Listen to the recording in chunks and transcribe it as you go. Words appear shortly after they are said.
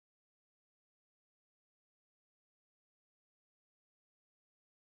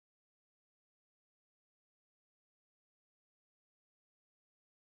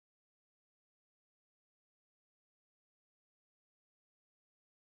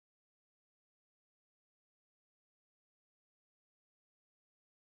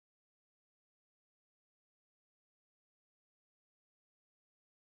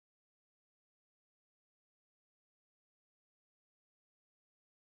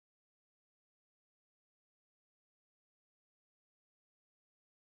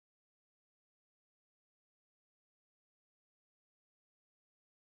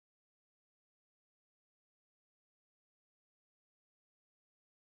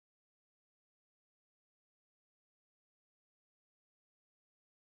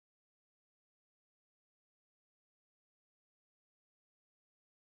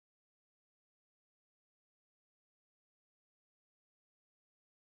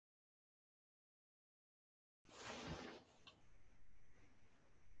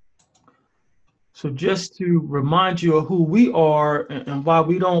So just to remind you of who we are and why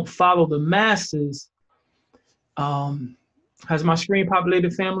we don't follow the masses, has my screen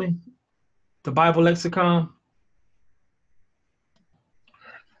populated, family? The Bible lexicon?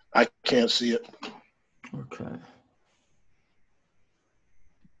 I can't see it. Okay.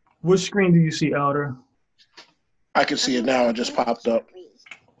 Which screen do you see, Elder? I can see it now. It just popped up.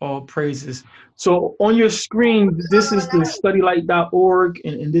 All praises. So on your screen, this is the studylight.org,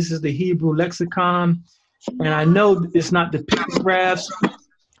 and this is the Hebrew lexicon. And I know it's not the pictographs.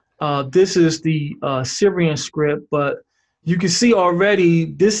 This is the Syrian script, but you can see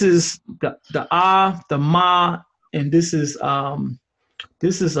already this is the the ma, and this is a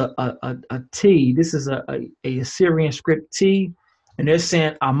T. This is a Assyrian script T, and they're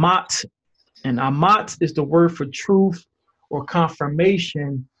saying amat, and amat is the word for truth or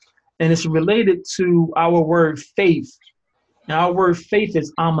confirmation, and it's related to our word faith. And our word faith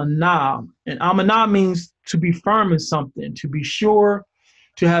is amanah, and amanah means to be firm in something, to be sure,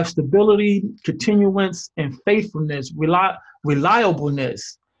 to have stability, continuance, and faithfulness,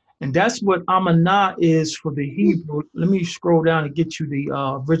 reliableness. And that's what amanah is for the Hebrew. Let me scroll down and get you the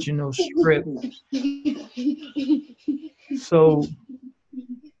original script. So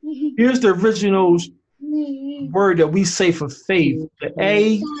here's the original word that we say for faith: the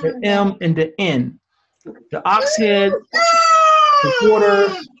A, the M, and the N. The ox head, the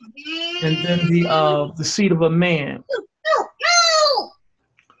water, and then the seed of a man.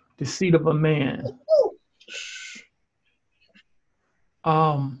 The seed of a man.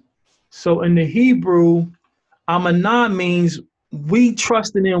 So in the Hebrew, amanah means we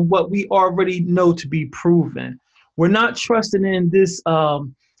trusting in what we already know to be proven. We're not trusting in this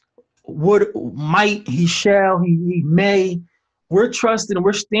would, might, he shall, he may. We're trusting,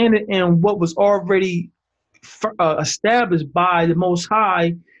 we're standing in what was already established by the Most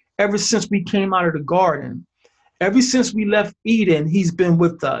High ever since we came out of the garden. Ever since we left Eden, he's been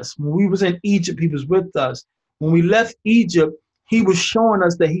with us. When we was in Egypt, he was with us. When we left Egypt, he was showing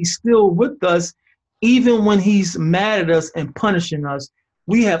us that he's still with us, even when he's mad at us and punishing us.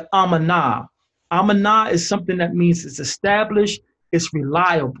 We have amanah. Amanah is something that means it's established, it's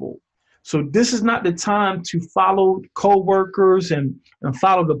reliable. So this is not the time to follow co-workers and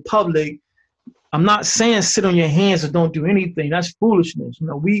follow the public. I'm not saying sit on your hands and don't do anything. That's foolishness.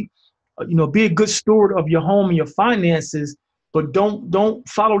 Be a good steward of your home and your finances, but don't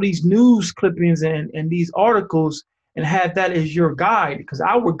follow these news clippings and these articles and have that as your guide, because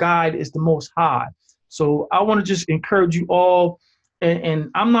our guide is the Most High. So I want to just encourage you all, and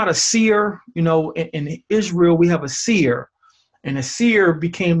I'm not a seer. In Israel, we have a seer, and a seer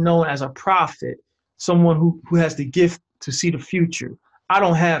became known as a prophet, someone who has the gift to see the future. I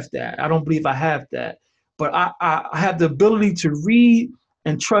don't have that. I don't believe I have that, but I have the ability to read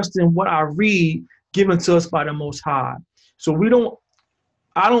and trust in what I read given to us by the Most High. So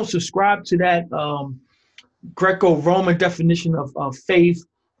I don't subscribe to that Greco-Roman definition of faith.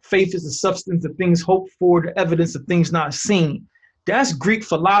 Faith is the substance of things hoped for, the evidence of things not seen. That's Greek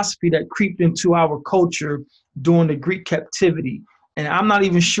philosophy that creeped into our culture during the Greek captivity. And I'm not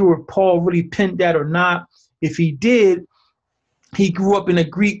even sure if Paul really penned that or not. If he did, he grew up in a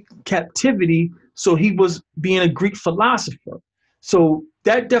Greek captivity, so he was being a Greek philosopher. So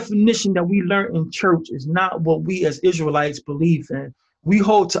that definition that we learned in church is not what we as Israelites believe in. We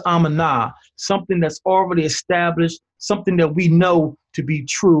hold to amanah, something that's already established, something that we know to be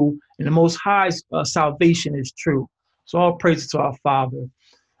true, and the Most High's salvation is true. So all praise to our Father.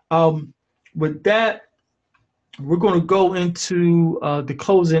 With that, we're going to go into the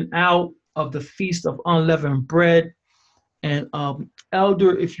closing out of the Feast of Unleavened Bread. And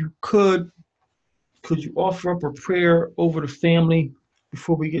Elder, if you could you offer up a prayer over the family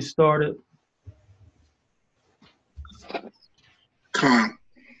before we get started? Come.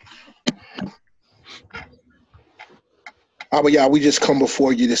 Obadyah, we just come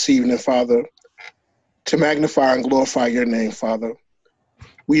before you this evening, Father, to magnify and glorify your name, Father.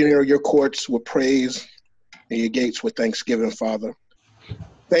 We enter your courts with praise and your gates with thanksgiving, Father.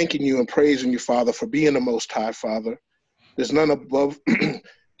 Thanking you and praising you, Father, for being the Most High, Father. There's none above,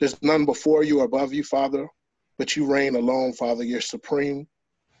 there's none before you or above you, Father, but you reign alone, Father. You're supreme.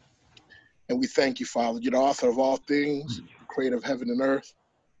 And we thank you, Father. You're the author of all things, creator of heaven and earth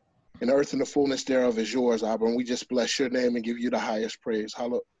and the fullness thereof is yours, Abba. And we just bless your name and give you the highest praise.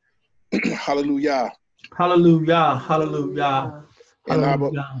 Hallelujah. Hallelujah. Hallelujah. And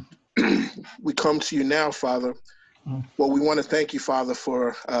Abba, we come to you now, Father. Well, we want to thank you, Father,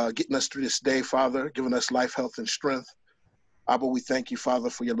 for getting us through this day, Father, giving us life, health, and strength. Abba, we thank you, Father,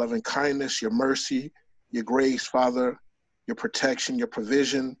 for your loving kindness, your mercy, your grace, Father, your protection, your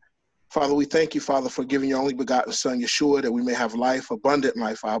provision. Father, we thank you, Father, for giving your only begotten Son, Yeshua, that we may have life, abundant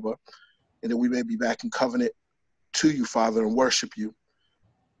life, Abba, and that we may be back in covenant to you, Father, and worship you.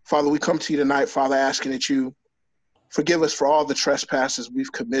 Father, we come to you tonight, Father, asking that you forgive us for all the trespasses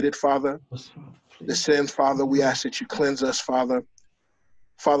we've committed, Father. The sins, Father, we ask that you cleanse us, Father.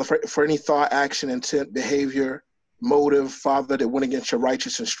 Father, for any thought, action, intent, behavior, motive, Father, that went against your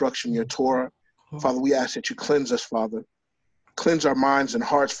righteous instruction, your Torah. Father, we ask that you cleanse us, Father. Cleanse our minds and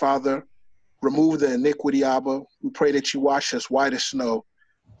hearts, Father. Remove the iniquity, Abba. We pray that you wash us white as snow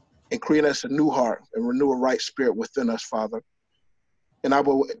and create us a new heart and renew a right spirit within us, Father. And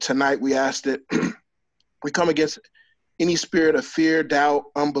Abba, tonight we ask that we come against any spirit of fear, doubt,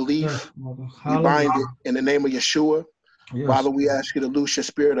 unbelief. Yes, we bind it in the name of Yeshua. Yes. Father, we ask you to loose your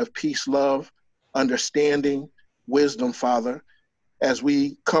spirit of peace, love, understanding, wisdom, Father, as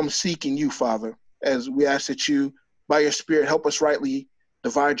we come seeking you, Father, as we ask that you, by your spirit, help us rightly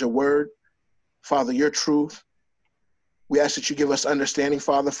divide your word, Father, your truth. We ask that you give us understanding,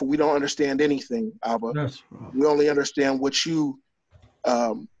 Father, for we don't understand anything, Abba. Yes, we only understand what you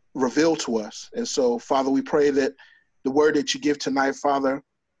reveal to us. And so, Father, we pray that the word that you give tonight, Father,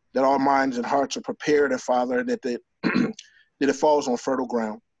 that our minds and hearts are prepared, and Father, that that it falls on fertile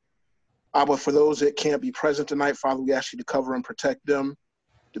ground. Abba, for those that can't be present tonight, Father, we ask you to cover and protect them,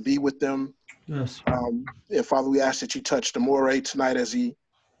 to be with them. Yes. And Father, we ask that you touch the Moray tonight as he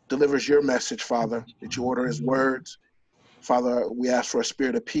delivers your message, Father, that you order his words. Father, we ask for a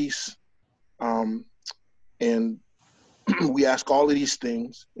spirit of peace. And we ask all of these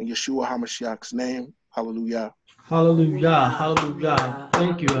things in Yeshua HaMashiach's name. Hallelujah. Hallelujah. Hallelujah.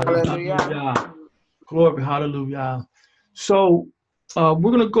 Thank you. Hallelujah. Glory. Hallelujah. So we're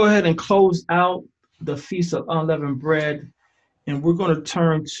going to go ahead and close out the Feast of Unleavened Bread. And we're going to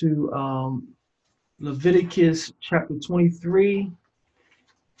turn to Leviticus chapter 23.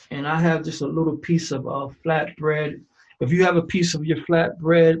 And I have just a little piece of flat bread. If you have a piece of your flat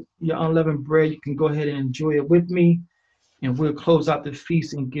bread, your unleavened bread, you can go ahead and enjoy it with me. And we'll close out the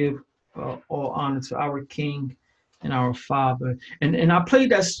feast and give all honor to our King and our Father. And I played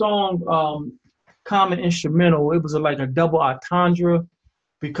that song, Common Instrumental. It was like a double entendre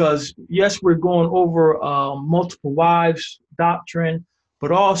because, yes, we're going over multiple wives doctrine,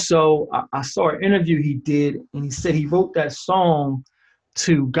 but also I saw an interview he did, and he said he wrote that song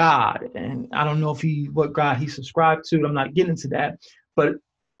to God. And I don't know what God he subscribed to. I'm not getting into that. But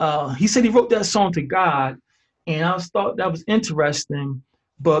he said he wrote that song to God. And I thought that was interesting,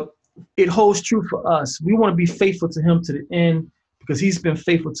 but it holds true for us. We want to be faithful to him to the end because he's been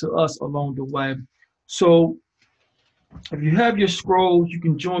faithful to us along the way. So if you have your scrolls, you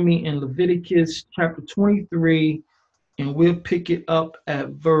can join me in Leviticus chapter 23, and we'll pick it up at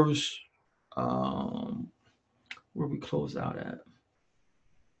verse, where we close out at.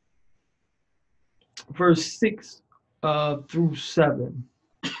 Verse 6 through 7.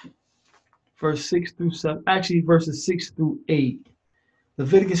 Verse 6 through 7. Actually, verses 6 through 8.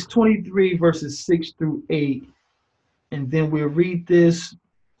 Leviticus 23, verses 6 through 8. And then we'll read this,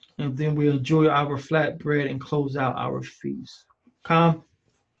 and then we'll enjoy our flatbread and close out our feast. Come.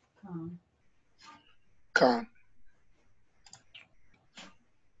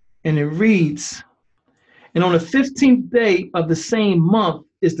 And it reads, and on the 15th day of the same month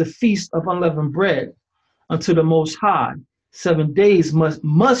is the feast of unleavened bread unto the Most High. 7 days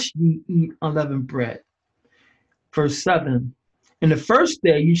must ye eat unleavened bread. Verse 7. In the first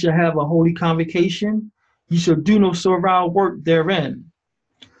day you shall have a holy convocation. You shall do no servile work therein.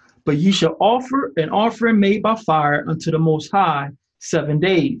 But ye shall offer an offering made by fire unto the Most High 7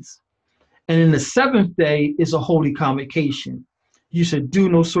 days. And in the 7th day is a holy convocation. You shall do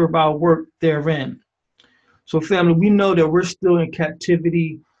no servile work therein. So family, we know that we're still in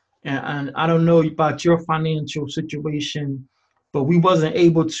captivity, and I don't know about your financial situation, but we wasn't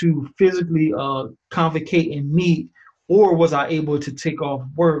able to physically convocate and meet, or was I able to take off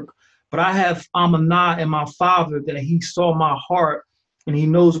work. But I have Amanah and my Father that he saw my heart, and he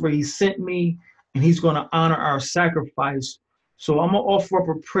knows where he sent me, and he's going to honor our sacrifice. So I'm going to offer up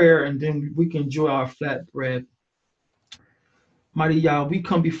a prayer, and then we can enjoy our flatbread. Mighty Yah, we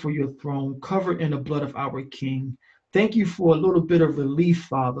come before your throne, covered in the blood of our King. Thank you for a little bit of relief,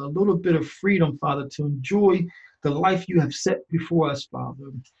 Father, a little bit of freedom, Father, to enjoy the life you have set before us,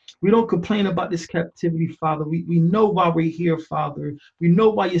 Father. We don't complain about this captivity, Father. We know why we're here, Father. We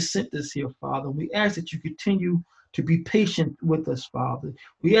know why you sent us here, Father. We ask that you continue to be patient with us, Father.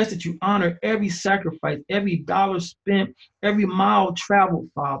 We ask that you honor every sacrifice, every dollar spent, every mile traveled,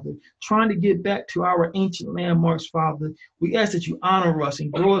 Father, trying to get back to our ancient landmarks, Father. We ask that you honor us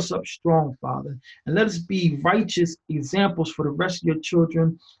and grow us up strong, Father, and let us be righteous examples for the rest of your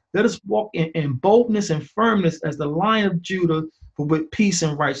children. Let us walk in boldness and firmness as the Lion of Judah, but with peace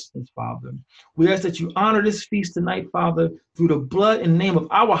and righteousness, Father. We ask that you honor this feast tonight, Father, through the blood and name of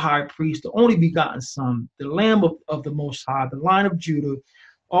our high priest, the only begotten Son, the Lamb of the Most High, the Lion of Judah,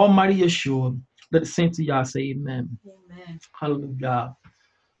 Almighty Yeshua. Let the saints of Yah say amen. Amen. Hallelujah.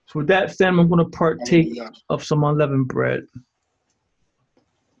 So with that, Sam, I'm going to partake of some unleavened bread.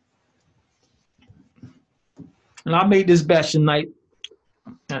 And I made this batch tonight,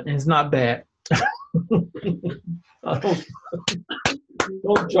 and it's not bad.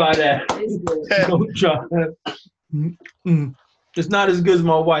 Don't try that. Don't try that. It's not as good as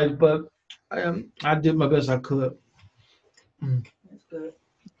my wife, but I did my best I could. That's good.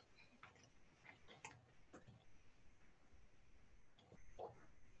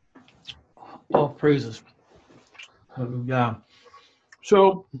 All praises. Hallelujah.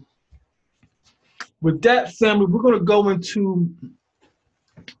 So, with that, family, we're going to go into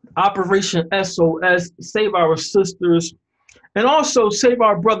Operation S.O.S, save our sisters, and also save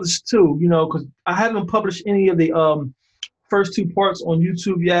our brothers too, you know, because I haven't published any of the first two parts on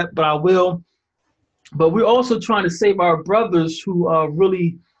YouTube yet, but I will. But we're also trying to save our brothers who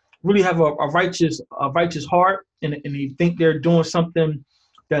really have a righteous heart, and they think they're doing something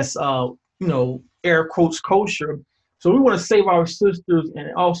that's you know, air quotes kosher. So we want to save our sisters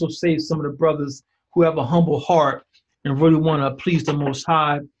and also save some of the brothers who have a humble heart and really want to please the Most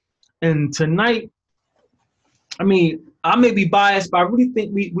High. And tonight, I mean, I may be biased, but I really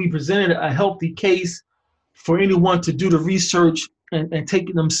think we presented a healthy case for anyone to do the research and take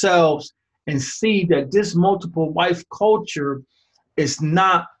it themselves and see that this multiple wife culture is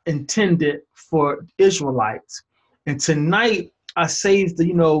not intended for Israelites. And tonight, I saved the,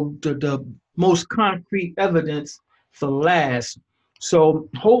 you know, the most concrete evidence for last. So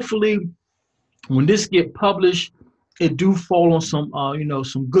hopefully, when this get published, it do fall on some, you know,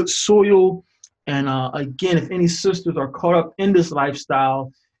 some good soil. And again, if any sisters are caught up in this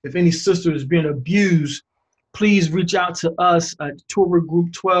lifestyle, if any sister is being abused, please reach out to us at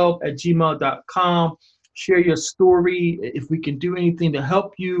torahgroup12@gmail.com. Share your story. If we can do anything to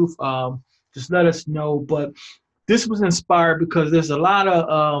help you, just let us know. But this was inspired because there's a lot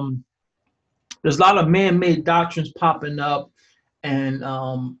of man-made doctrines popping up, and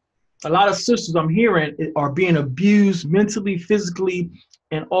a lot of sisters I'm hearing are being abused mentally, physically,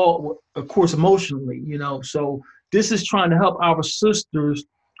 and all, of course, emotionally. You know, so this is trying to help our sisters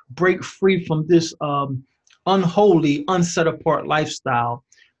break free from this unholy, unset apart lifestyle.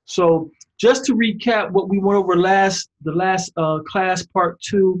 So just to recap what we went over the last class, part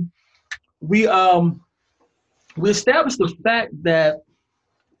 2, we established the fact that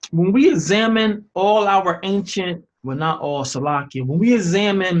when we examine all our ancient, well, not all, Salakia, when we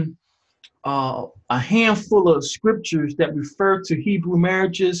examine a handful of scriptures that refer to Hebrew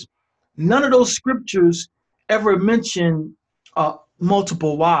marriages, none of those scriptures ever mention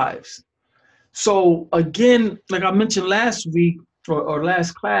multiple wives. So again, like I mentioned last week or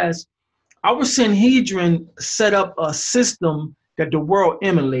last class, our Sanhedrin set up a system that the world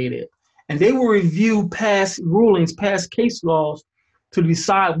emulated, and they will review past rulings, past case laws to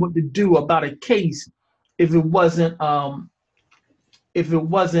decide what to do about a case if it wasn't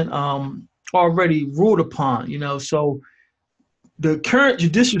already ruled upon, you know. So the current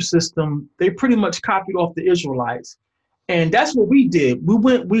judicial system, they pretty much copied off the Israelites. And that's what we did.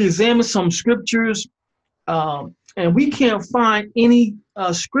 We examined some scriptures, and we can't find any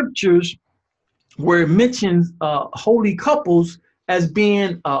scriptures where it mentions holy couples as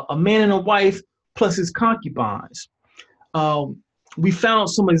being a man and a wife plus his concubines. We found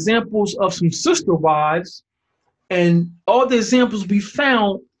some examples of some sister wives, and all the examples we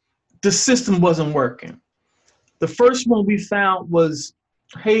found, the system wasn't working. The first one we found was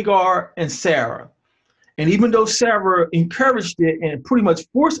Hagar and Sarah. And even though Sarah encouraged it and pretty much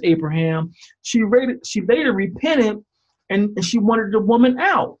forced Abraham, she later repented and she wanted the woman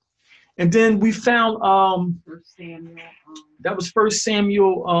out. And then we found that was 1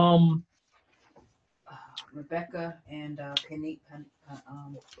 Samuel. Rebecca and Penny.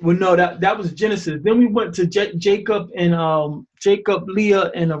 Well, no, that was Genesis. Then we went to Jacob,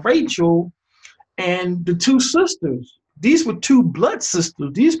 Leah, and Rachel, and the two sisters. These were two blood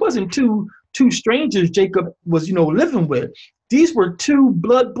sisters. These wasn't two strangers Jacob was, you know, living with. These were two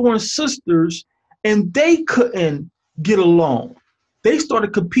blood-born sisters, and they couldn't get along. they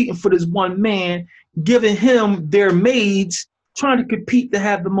started competing for this one man, giving him their maids, trying to compete to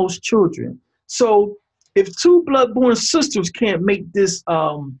have the most children. So if two blood-born sisters can't make this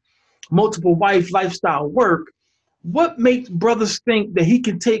multiple wife lifestyle work, what makes brothers think that he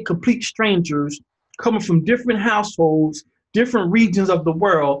can take complete strangers coming from different households, different regions of the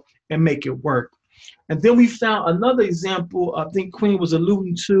world, and make it work? And then we found another example, I think Queen was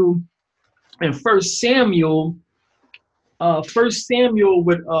alluding to in 1 Samuel,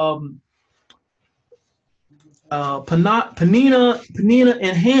 with Penina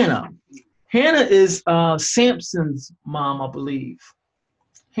and Hannah. Hannah is Samson's mom, I believe.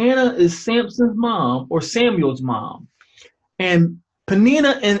 Hannah is Samson's mom or Samuel's mom. And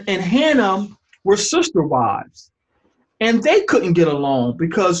Penina and Hannah were sister wives. And they couldn't get along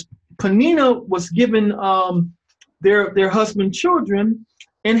because Penina was giving their husband children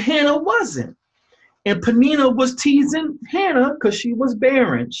and Hannah wasn't. And Penina was teasing Hannah because she was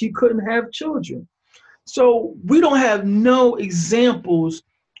barren. She couldn't have children. So we don't have no examples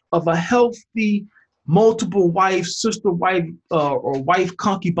of a healthy multiple wife, sister wife, or wife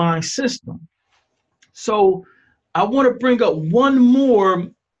concubine system. So I want to bring up one more,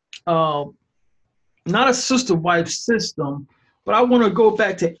 not a sister wife system, but I want to go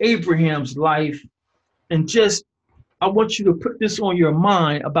back to Abraham's life and I want you to put this on your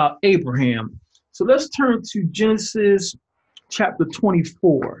mind about Abraham. So let's turn to Genesis chapter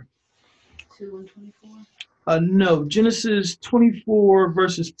 24. 2 and 24? No, Genesis 24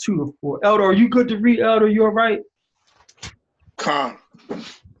 verses 2 to 4. Elder, are you good to read, Elder? You all right? Con.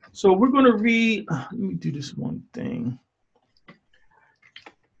 So we're going to read, let me do this one thing.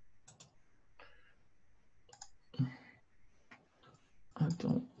 I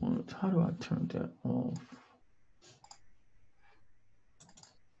don't want, how do I turn that off?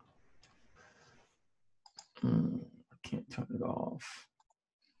 I can't turn it off.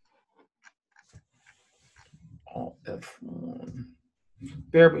 Alt F1.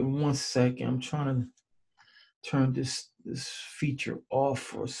 Bear with me 1 second. I'm trying to turn this feature off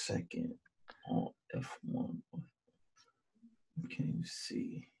for a second. Alt F1. Can you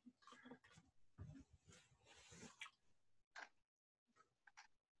see?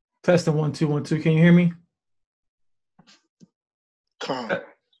 Testing 1 2 1 2. Can you hear me? Con.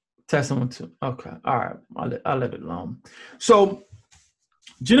 Testing 1 2. Okay. All right. I'll let it alone. So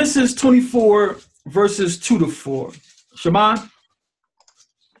Genesis 24 verses 2 to 4. Shema.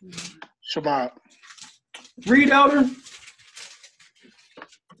 Shema. Read, Elder.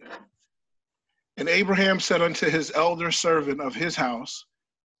 And Abraham said unto his elder servant of his house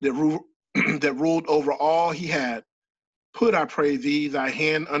that ruled over all he had, put, I pray thee, thy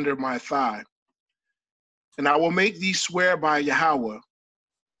hand under my thigh, and I will make thee swear by Yahweh,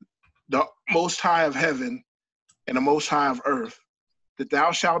 the Most High of heaven and the Most High of earth, that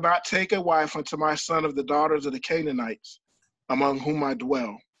thou shalt not take a wife unto my son of the daughters of the Canaanites, among whom I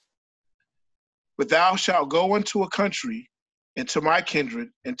dwell. But thou shalt go unto a country, and to my kindred,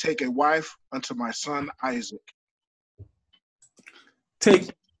 and take a wife unto my son Isaac.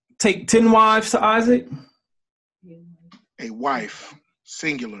 Take 10 wives to Isaac? A wife,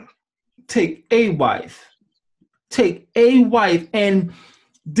 singular. Take a wife. Take a wife. And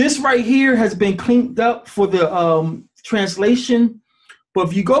this right here has been cleaned up for the translation. But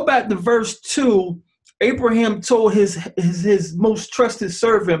if you go back to verse 2, Abraham told his most trusted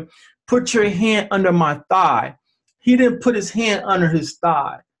servant, put your hand under my thigh. He didn't put his hand under his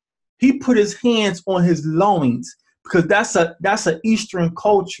thigh. He put his hands on his loins because that's an Eastern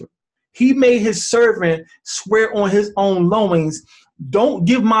culture. He made his servant swear on his own loins, don't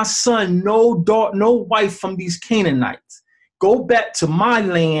give my son no wife from these Canaanites. Go back to my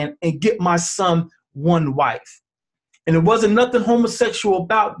land and get my son one wife. And there wasn't nothing homosexual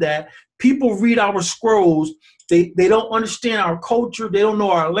about that. People read our scrolls. They don't understand our culture. They don't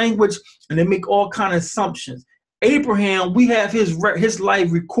know our language, and they make all kinds of assumptions. Abraham, we have his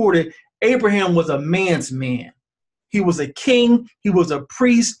life recorded. Abraham was a man's man. He was a king. He was a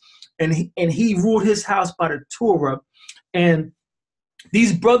priest. And he ruled his house by the Torah. And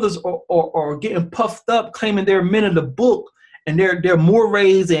these brothers are getting puffed up, claiming they're men of the book, and they're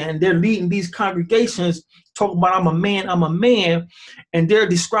mores, and they're leading these congregations, talking about I'm a man, and they're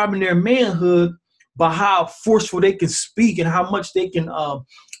describing their manhood by how forceful they can speak and how much they can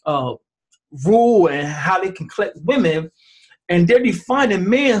rule and how they can collect women, and they're defining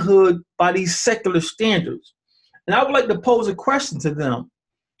manhood by these secular standards. And I would like to pose a question to them.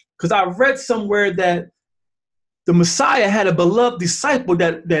 Because I read somewhere that the Messiah had a beloved disciple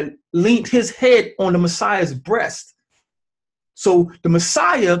that leaned his head on the Messiah's breast. So the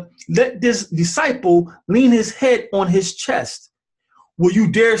Messiah let this disciple lean his head on his chest. will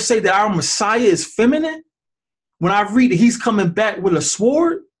you dare say that our Messiah is feminine? When I read that he's coming back with a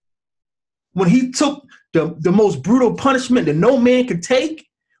sword, when he took the most brutal punishment that no man could take,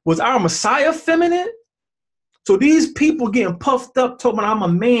 was our Messiah feminine? So these people getting puffed up, talking about I'm a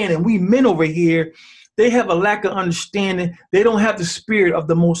man and we men over here, they have a lack of understanding. They don't have the spirit of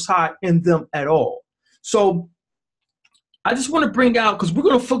the Most High in them at all. So I just want to bring out, because we're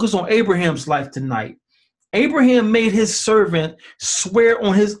going to focus on Abraham's life tonight. Abraham made his servant swear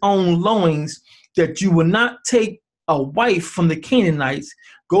on his own loins that you will not take a wife from the Canaanites,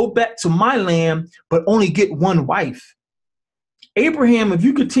 go back to my land, but only get one wife. Abraham, if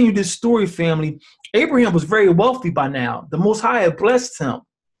you continue this story, family, Abraham was very wealthy by now. The Most High had blessed him.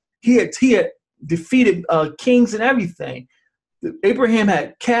 He had defeated kings and everything. Abraham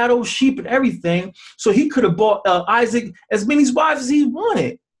had cattle, sheep, and everything. So he could have bought Isaac as many wives as he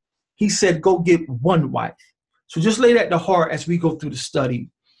wanted. He said, go get one wife. So just lay that to heart as we go through the study.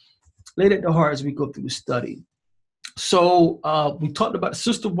 Lay that to heart as we go through the study. So we talked about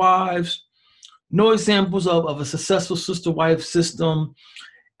sister wives, no examples of a successful sister wife system.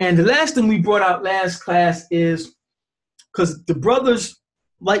 And the last thing we brought out last class is, because the brothers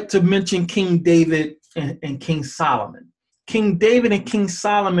like to mention King David and King Solomon. King David and King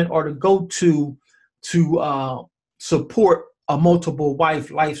Solomon are the go-to to support a multiple wife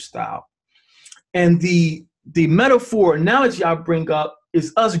lifestyle. And the metaphor analogy I bring up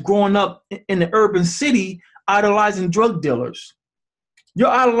is us growing up in the urban city idolizing drug dealers. You're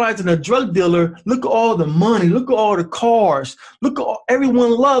idolizing a drug dealer. Look at all the money. Look at all the cars. Look at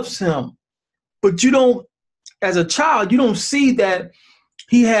everyone loves him. But you don't, as a child, you don't see that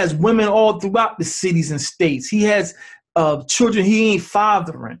he has women all throughout the cities and states. He has children he ain't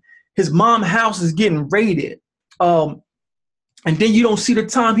fathering. His mom's house is getting raided. And then you don't see the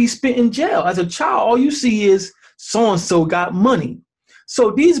time he spent in jail. As a child, all you see is so-and-so got money.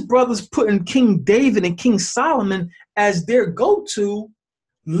 So these brothers putting King David and King Solomon as their go-to,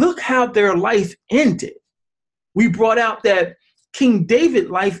 look how their life ended. We brought out that King David's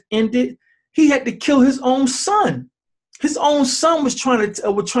life ended. He had to kill his own son. His own son was trying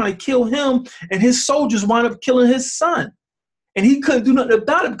to kill him, and his soldiers wound up killing his son. And he couldn't do nothing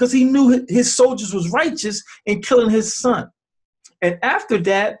about it because he knew his soldiers was righteous in killing his son. And after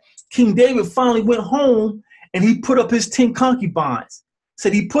that, King David finally went home and he put up his 10 concubines.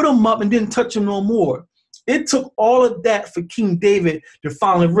 Said he put them up and didn't touch them no more. It took all of that for King David to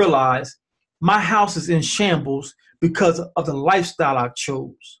finally realize my house is in shambles because of the lifestyle I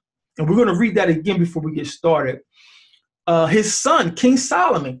chose. And we're going to read that again before we get started. His son, King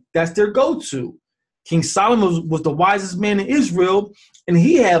Solomon, that's their go-to. King Solomon was the wisest man in Israel, and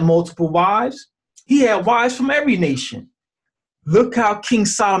he had multiple wives. He had wives from every nation. Look how King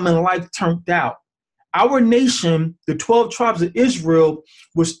Solomon's life turned out. Our nation, the 12 tribes of Israel,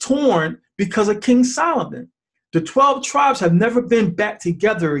 was torn because of King Solomon. The 12 tribes have never been back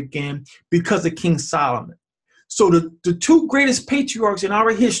together again because of King Solomon. So the two greatest patriarchs in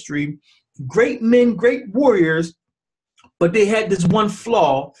our history, great men, great warriors, but they had this one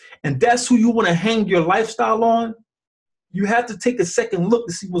flaw, and that's who you want to hang your lifestyle on. You have to take a second look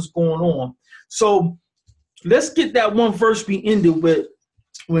to see what's going on. So let's get that one verse we ended with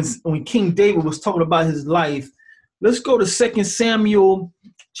when King David was talking about his life. Let's go to 2 Samuel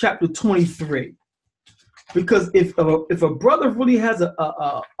chapter 23. Because if a brother really has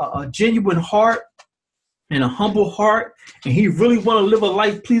a genuine heart and a humble heart, and he really want to live a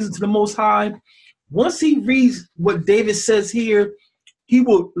life pleasing to the Most High, once he reads what David says here, he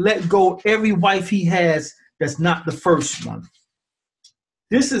will let go every wife he has that's not the first one.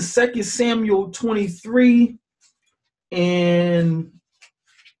 This is 2 Samuel 23, and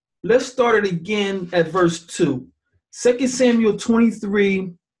let's start it again at verse 2. 2 Samuel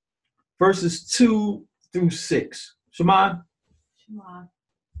 23, verses 2 through 6. Shema? Shema.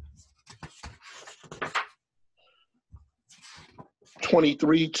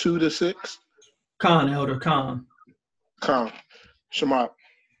 23, 2 to 6. Khan, Elder Khan. Khan. Shema.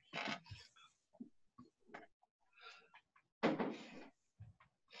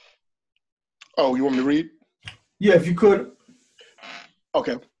 Oh, you want me to read? Yeah, if you could.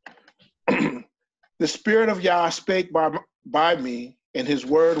 Okay. The Spirit of Yah spake by me, and his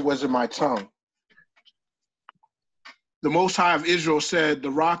word was in my tongue. The Most High of Israel said, the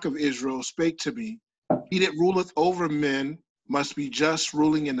Rock of Israel spake to me. He that ruleth over men must be just,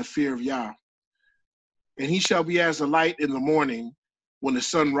 ruling in the fear of Yah. And he shall be as the light in the morning when the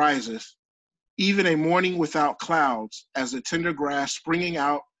sun riseth, even a morning without clouds, as the tender grass springing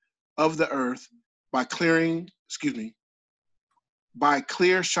out of the earth by clear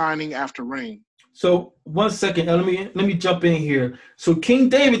shining after rain. So 1 second, let me jump in here. So King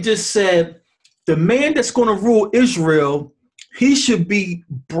David just said, the man that's going to rule Israel, he should be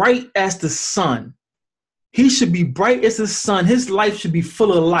bright as the sun. He should be bright as the sun. His life should be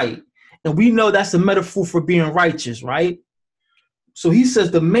full of light. And we know that's a metaphor for being righteous, right? So he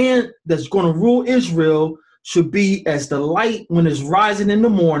says the man that's going to rule Israel should be as the light when it's rising in the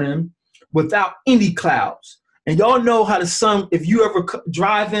morning without any clouds. And y'all know how the sun, if you ever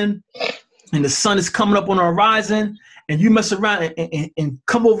driving and the sun is coming up on the horizon and you mess around and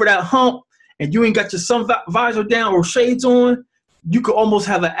come over that hump and you ain't got your sun visor down or shades on, you could almost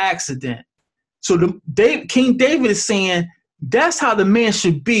have an accident. So King David is saying that's how the man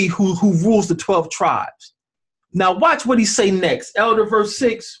should be who rules the 12 tribes. Now watch what he say next. Elder, verse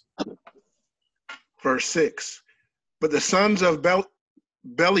 6. Verse 6. But the sons of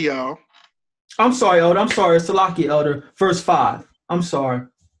Belial. I'm sorry, Elder. I'm sorry. It's Salaki, Elder. Verse 5. I'm sorry.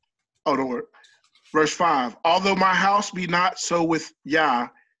 Oh, don't worry. Verse 5. Although my house be not so with Yah.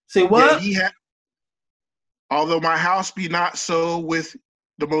 Say what? Although my house be not so with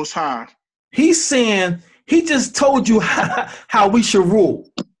the Most High. He's saying, he just told you how we should rule.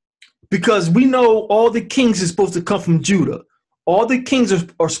 Because we know all the kings are supposed to come from Judah. All the kings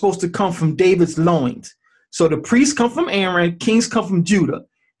are supposed to come from David's loins. So the priests come from Aaron, kings come from Judah.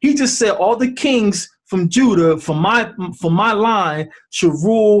 He just said all the kings from Judah, from my line, should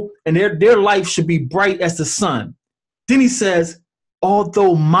rule, and their life should be bright as the sun. Then he says,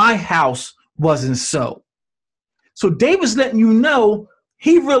 although my house wasn't so. So David's letting you know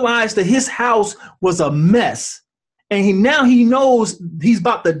he realized that his house was a mess. And now he knows he's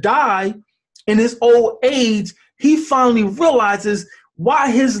about to die in his old age. He finally realizes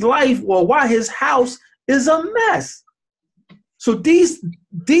why his life or why his house is a mess. So these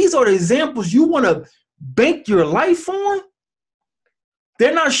are the examples you want to bank your life on.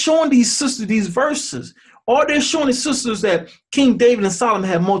 They're not showing these sisters these verses. All they're showing the sisters that King David and Solomon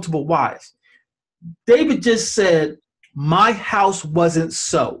had multiple wives. David just said, my house wasn't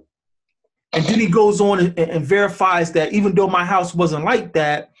so. And then he goes on and verifies that even though my house wasn't like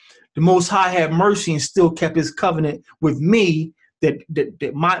that, the Most High had mercy and still kept his covenant with me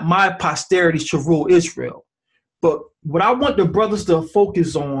that my posterity should rule Israel. But what I want the brothers to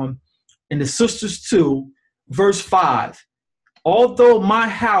focus on, and the sisters too, verse 5, although my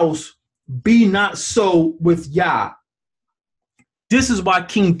house be not so with Yah. This is why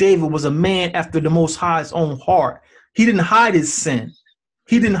King David was a man after the Most High's own heart. He didn't hide his sin.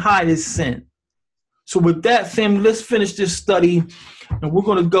 He didn't hide his sin. So with that, family, let's finish this study. And we're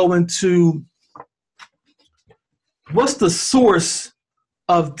going to go into what's the source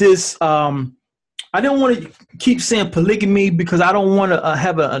of this. I didn't want to keep saying polygamy because I don't want to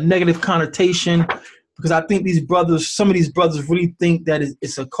have a negative connotation, because I think some of these brothers really think that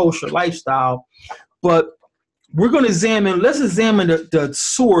it's a kosher lifestyle. But we're going to let's examine the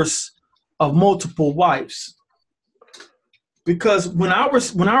source of multiple wives. Because when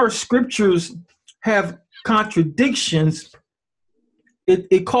our scriptures have contradictions,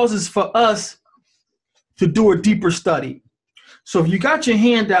 it causes for us to do a deeper study. So if you got your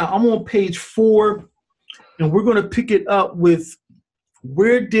handout, I'm on page 4, and we're going to pick it up with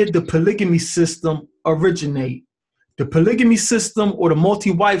where did the polygamy system originate? The polygamy system or the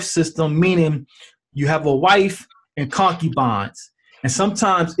multi-wife system, meaning you have a wife and concubines. And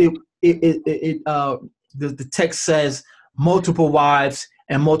sometimes the text says multiple wives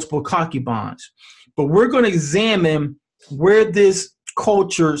and multiple concubines. But we're going to examine where this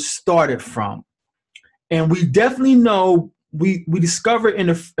culture started from. And we definitely know, we discovered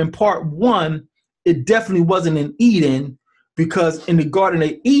in part 1, it definitely wasn't in Eden, because in the Garden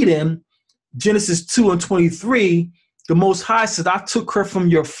of Eden, Genesis 2:23, the Most High said, I took her from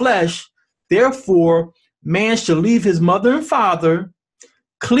your flesh, therefore man shall leave his mother and father,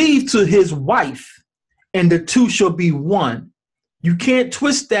 cleave to his wife, and the two shall be one. You can't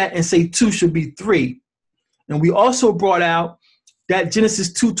twist that and say 2 should be 3. And we also brought out that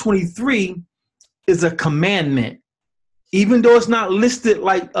Genesis 2:23 is a commandment. Even though it's not listed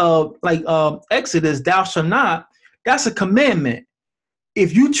like Exodus, thou shalt not, that's a commandment.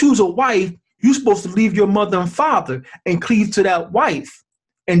 If you choose a wife, you're supposed to leave your mother and father and cleave to that wife,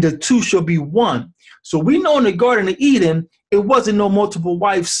 and the two shall be one. So we know in the Garden of Eden, it wasn't no multiple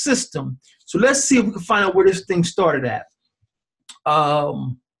wife system. So let's see if we can find out where this thing started at.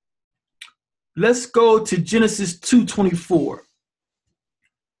 Let's go to Genesis 2:24.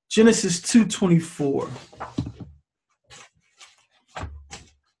 Genesis 2:24.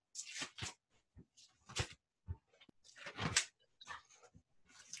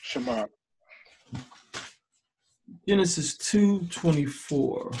 Shema. Genesis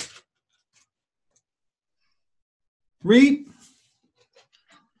 2:24. Read.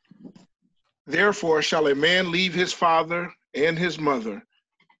 Therefore shall a man leave his father and his mother,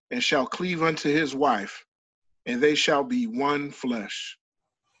 and shall cleave unto his wife, and they shall be one flesh.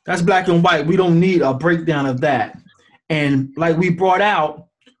 That's black and white. We don't need a breakdown of that. And like we brought out,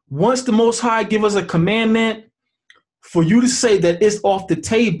 once the Most High give us a commandment, for you to say that it's off the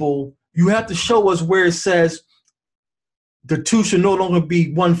table, you have to show us where it says the two should no longer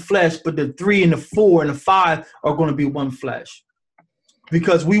be one flesh, but the 3 and the 4 and the 5 are going to be one flesh.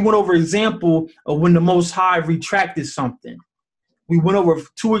 Because we went over example of when the Most High retracted something. We went over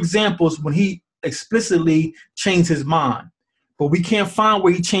 2 examples when he explicitly changed his mind. But we can't find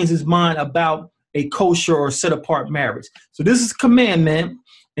where he changed his mind about a kosher or set apart marriage. So this is commandment.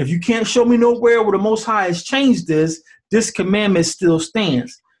 If you can't show me nowhere where the Most High has changed this commandment still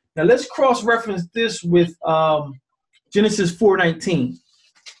stands. Now let's cross-reference this with Genesis 4:19.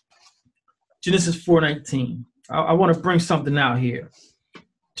 Genesis 4:19. I want to bring something out here.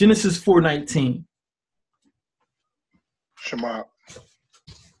 Genesis 4:19. Shema.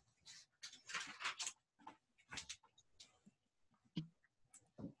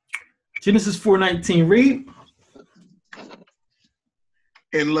 Genesis 4:19. Read.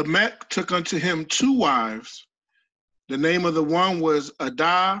 And Lamech took unto him 2 wives. The name of the one was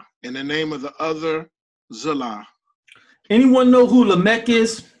Obadyah, and the name of the other SELAH. Anyone know who Lamech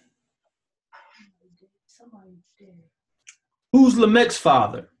is? Who's Lamech's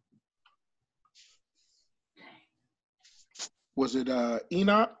father? Was it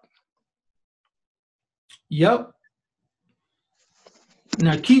Enoch? Yep.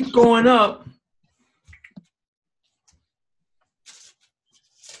 Now keep going up.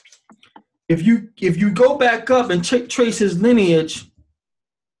 If you go back up and trace his lineage,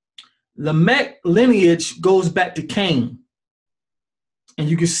 Lamech lineage goes back to Cain. And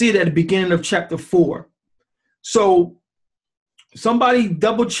you can see it at the beginning of chapter 4. So somebody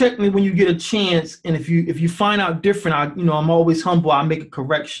double check me when you get a chance. And if you find out different, I'm always humble. I make a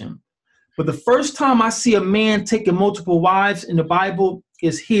correction. But the first time I see a man taking multiple wives in the Bible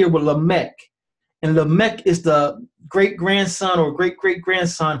is here with Lamech. And Lamech is the great-grandson or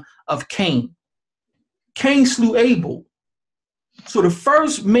great-great-grandson of Cain. Cain slew Abel. So the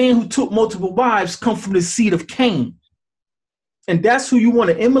first man who took multiple wives come from the seed of Cain. And that's who you want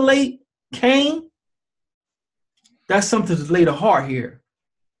to emulate, Cain? That's something to lay the heart here.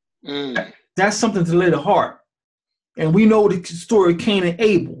 That's something to lay the heart. And we know the story of Cain and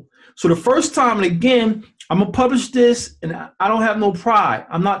Abel. So the first time, and again, I'm going to publish this, and I don't have no pride.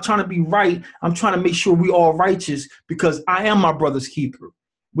 I'm not trying to be right. I'm trying to make sure we all righteous because I am my brother's keeper.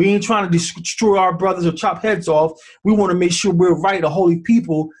 We ain't trying to destroy our brothers or chop heads off. We want to make sure we're right, a holy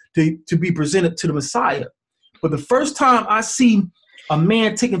people, to be presented to the Messiah. But the first time I see a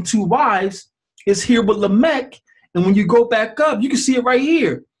man taking 2 wives is here with Lamech. And when you go back up, you can see it right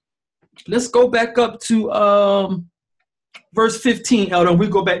here. Let's go back up to verse 15, Elder. We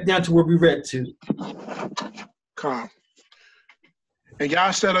go back down to where we read to. Come. And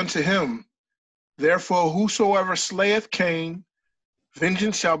Yah said unto him, Therefore whosoever slayeth Cain,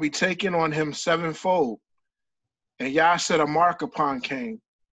 vengeance shall be taken on him 7-fold. And Yah set a mark upon Cain,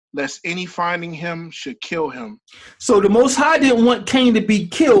 lest any finding him should kill him. So the Most High didn't want Cain to be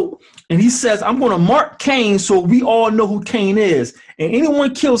killed. And he says, I'm going to mark Cain so we all know who Cain is. And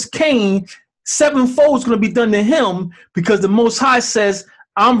anyone kills Cain, 7-fold is going to be done to him because the Most High says,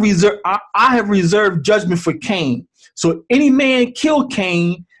 I have reserved judgment for Cain. So any man kill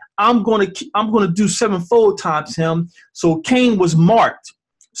Cain, I'm going to do 7-fold times him. So Cain was marked.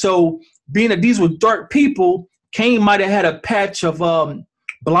 So being that these were dark people, Cain might have had a patch of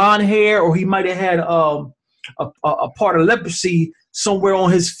blonde hair, or he might have had a part of leprosy somewhere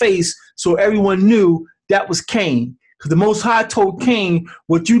on his face, so everyone knew that was Cain. Because the Most High told Cain,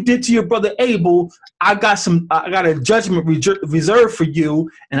 what you did to your brother Abel, I got a judgment reserved for you,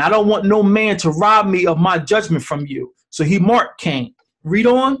 and I don't want no man to rob me of my judgment from you. So he marked Cain. Read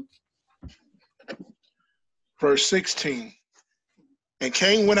on. Verse 16. And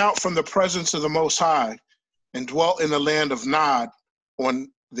Cain went out from the presence of the Most High and dwelt in the land of Nod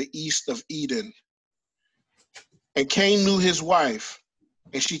on the east of Eden. And Cain knew his wife,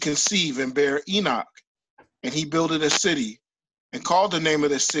 and she conceived and bare Enoch. And he builded a city, and called the name of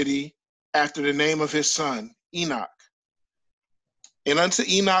the city after the name of his son, Enoch. And unto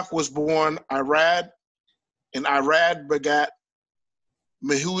Enoch was born Irad, and Irad begat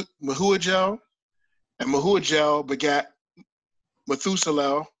Mehujael, and Mehujael begat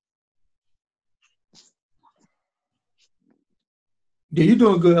Methuselah. Yeah, you're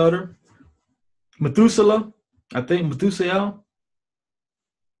doing good, Elder. Methuselah, I think Methuselah.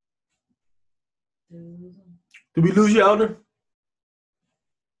 Did we lose you, Elder?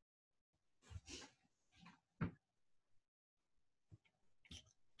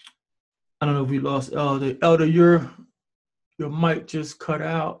 I don't know if we lost Elder. Elder, your mic just cut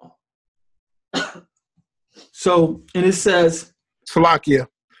out. So, and it says, Salakia.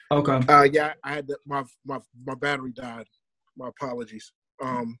 okay. Yeah, I had my battery died. My apologies.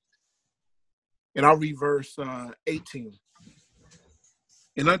 And I'll read verse 18.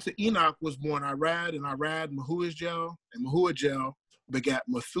 And unto Enoch was born Irad, and Irad Mehujael, and Mehujael begat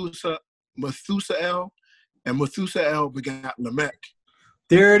Methusael, and Methusael begat Lamech.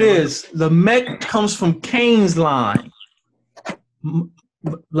 There it is. Lamech comes from Cain's line.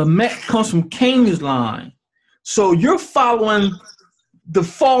 Lamech comes from Cain's line. So you're following the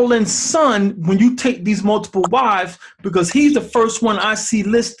fallen son when you take these multiple wives, because he's the first one I see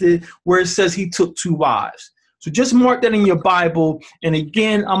listed where it says he took 2 wives. So just mark that in your Bible. And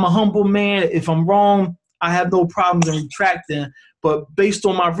again, I'm a humble man. If I'm wrong, I have no problems in retracting. But based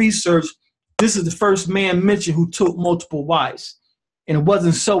on my research, this is the first man mentioned who took multiple wives. And it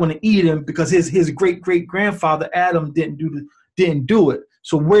wasn't so in Eden because his great-great-grandfather Adam didn't do it.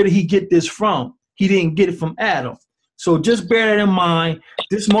 So where did he get this from? He didn't get it from Adam. So just bear that in mind.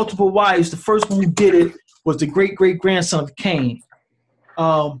 This multiple wives, the first one who did it was the great-great-grandson of Cain.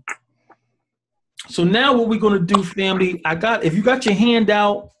 So now what we're going to do, family, if you got your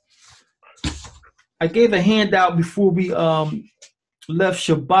handout, I gave a handout before we left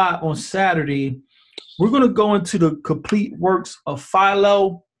Shabbat on Saturday. We're going to go into the complete works of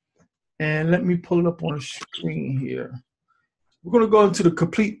Philo. And let me pull it up on the screen here. We're going to go into the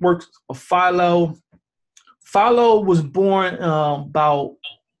complete works of Philo. Philo was born about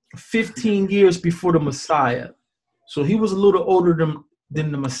 15 years before the Messiah. So he was a little older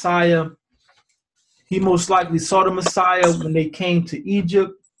than the Messiah. He most likely saw the Messiah when they came to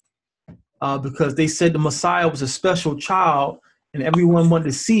Egypt because they said the Messiah was a special child and everyone wanted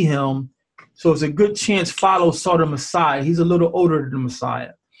to see him. So it's a good chance Philo saw the Messiah. He's a little older than the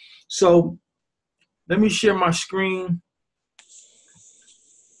Messiah. So let me share my screen.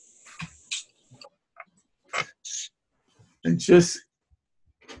 And just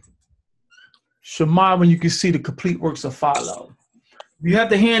Shema when you can see the complete works of Philo. You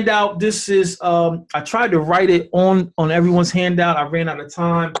have the handout. This is, I tried to write it on everyone's handout. I ran out of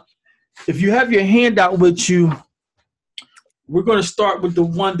time. If you have your handout with you, we're going to start with the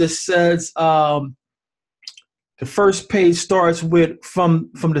one that says, the first page starts with, from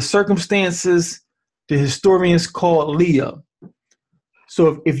the circumstances, the historians called Leah.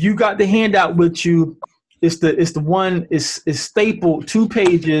 So if you got the handout with you, it's the one is stapled 2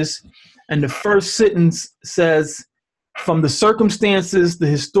 pages, and the first sentence says, from the circumstances, the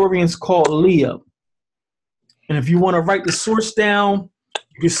historians called Leah. And if you want to write the source down,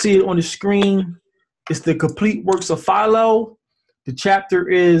 you can see it on the screen. It's the complete works of Philo. The chapter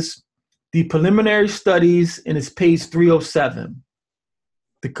is the preliminary studies, and it's page 307.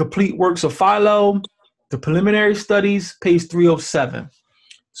 The complete works of Philo, the preliminary studies, page 307.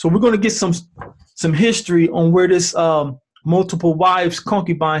 So we're going to get some history on where this multiple wives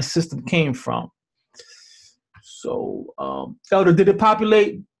concubine system came from. So, Elder, did it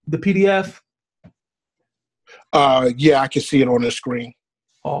populate the PDF? Yeah, I can see it on the screen.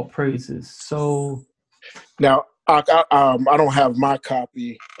 All praises. So now I don't have my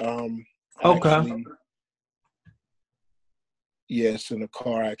copy. Okay. Actually, yeah, it's in the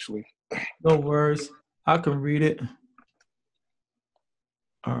car actually. No worries. I can read it.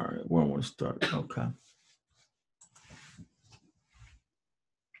 All right, where I want to start. Okay.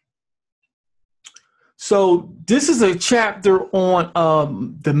 So this is a chapter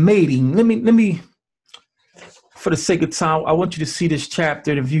on the mating. Let me, for the sake of time, I want you to see this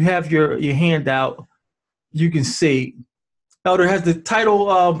chapter. And if you have your handout, you can see. Elder, has the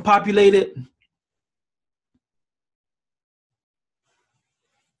title populated?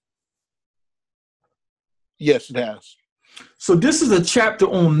 Yes, it has. So this is a chapter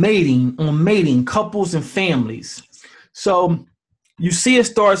on mating, couples and families. So you see it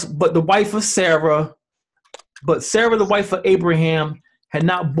starts, but the wife of Sarah, the wife of Abraham, had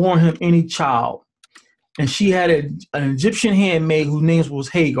not borne him any child. And she had an Egyptian handmaid whose name was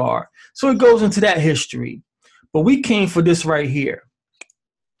Hagar. So it goes into that history. But we came for this right here.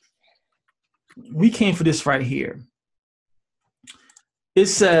 It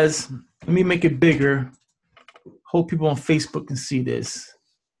says, let me make it bigger. Hope people on Facebook can see this.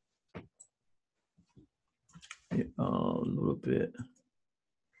 A little bit.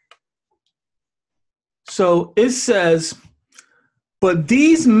 So it says, but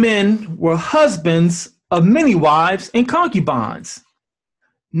these men were husbands of many wives and concubines.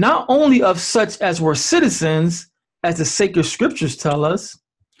 not only of such as were citizens, as the sacred scriptures tell us,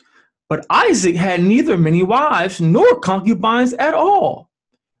 but Isaac had neither many wives nor concubines at all,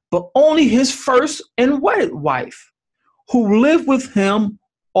 but only his first and wedded wife, who lived with him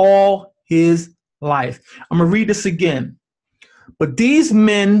all his life. I'm going to read this again. But these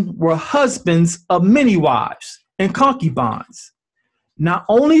men were husbands of many wives and concubines, not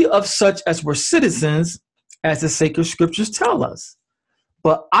only of such as were citizens, as the sacred scriptures tell us,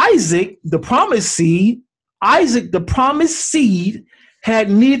 but Isaac, the promised seed,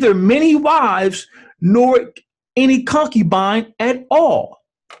 had neither many wives nor any concubine at all,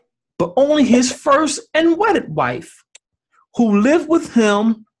 but only his first and wedded wife, who lived with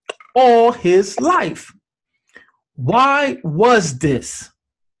him all his life. Why was this?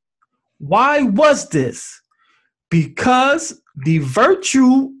 Why was this? Because the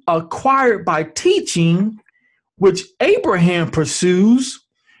virtue acquired by teaching, which Abraham pursues,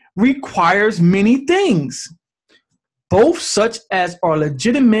 requires many things, both such as are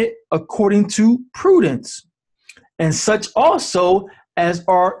legitimate according to prudence, and such also as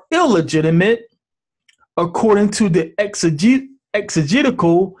are illegitimate according to the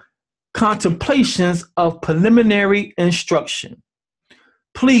exegetical contemplations of preliminary instruction.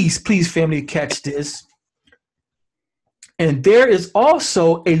 Please, family, catch this. And there is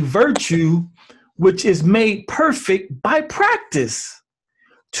also a virtue which is made perfect by practice,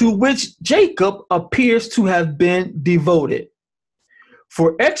 to which Jacob appears to have been devoted.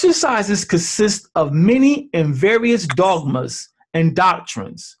 For exercises consist of many and various dogmas and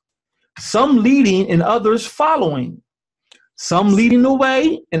doctrines, some leading and others following, some leading the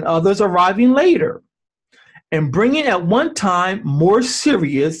way and others arriving later, and bringing at one time more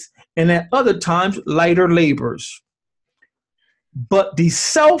serious and at other times lighter labors. But the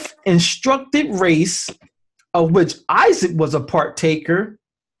self-instructed race, of which Isaac was a partaker,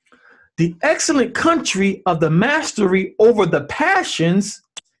 the excellent country of the mastery over the passions,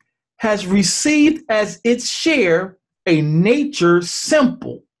 has received as its share a nature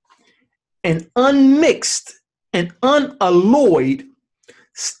simple and unmixed and unalloyed,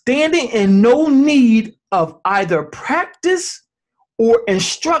 standing in no need of either practice or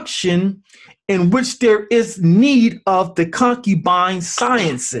instruction, in which there is need of the concubine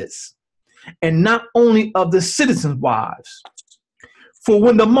sciences, and not only of the citizens' wives. For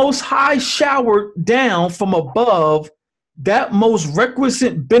when the Most High showered down from above that most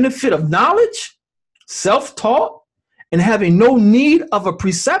requisite benefit of knowledge, self-taught, and having no need of a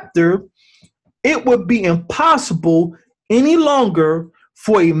preceptor, it would be impossible any longer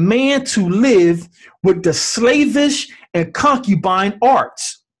for a man to live with the slavish and concubine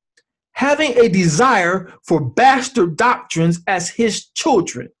arts, having a desire for bastard doctrines as his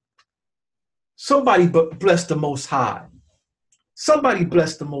children. Somebody bless the Most High. Somebody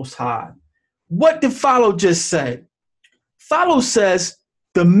bless the Most High. What did Philo just say? Philo says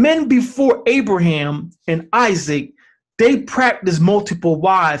the men before Abraham and Isaac, they practiced multiple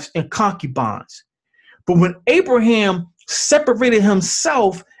wives and concubines. But when Abraham separated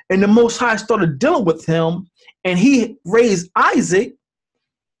himself and the Most High started dealing with him and he raised Isaac,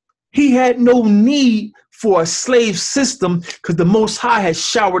 he had no need for a slave system because the Most High had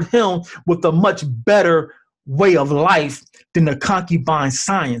showered him with a much better way of life than the concubine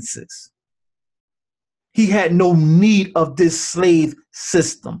sciences. He had no need of this slave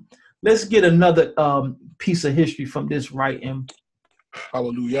system. Let's get another piece of history from this writing.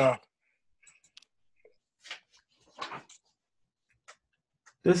 Hallelujah.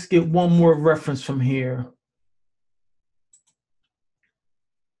 Let's get one more reference from here.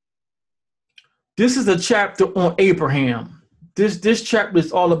 This is a chapter on Abraham. This chapter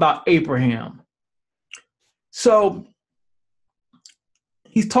is all about Abraham. So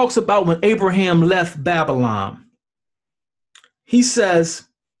he talks about when Abraham left Babylon. He says,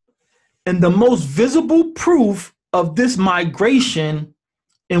 and the most visible proof of this migration,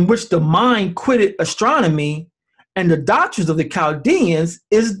 in which the mind quitted astronomy and the doctrines of the Chaldeans,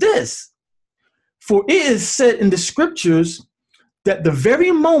 is this. For it is said in the scriptures that the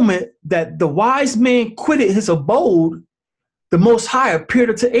very moment that the wise man quitted his abode, the Most High appeared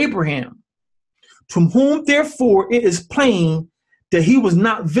unto Abraham, from whom therefore it is plain that he was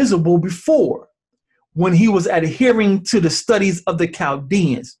not visible before, when he was adhering to the studies of the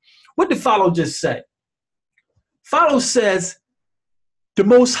Chaldeans. What did Philo just say? Philo says the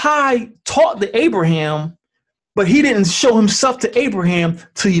Most High taught to Abraham, but he didn't show himself to Abraham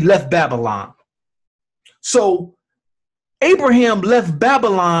till he left Babylon. So Abraham left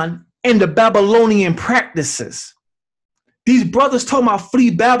Babylon and the Babylonian practices. These brothers told about flee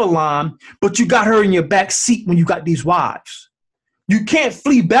Babylon, but you got her in your back seat when you got these wives. You can't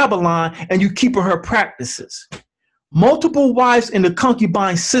flee Babylon and you keeping her practices. Multiple wives in the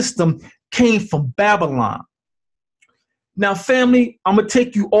concubine system came from Babylon. Now, family, I'm going to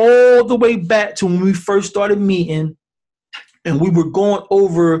take you all the way back to when we first started meeting and we were going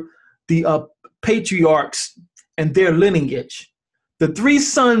over the patriarchs and their lineage. The three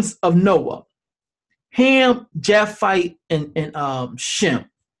sons of Noah, Ham, Japheth, and Shem.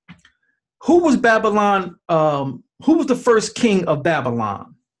 Who was Babylon? Who was the first king of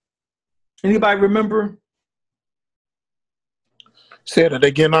Babylon? Anybody remember? Say that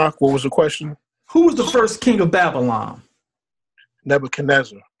again, Ak. What was the question? Who was the first king of Babylon?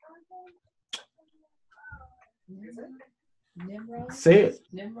 Nebuchadnezzar. Nimrod? Say it.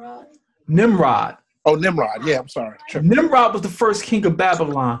 Nimrod? Nimrod. Oh, Nimrod. Yeah, I'm sorry. Nimrod was the first king of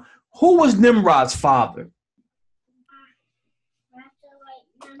Babylon. Who was Nimrod's father?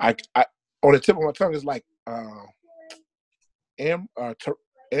 I on the tip of my tongue is like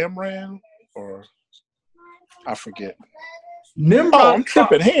Amran, or I forget. Nimrod. Oh, I'm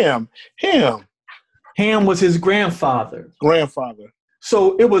tripping. Ham. Ham was his grandfather.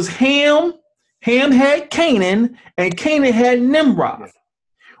 So it was Ham. Ham had Canaan, and Canaan had Nimrod. Yeah.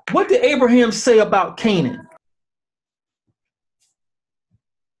 What did Abraham say about Canaan?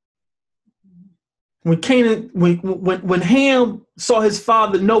 When Ham saw his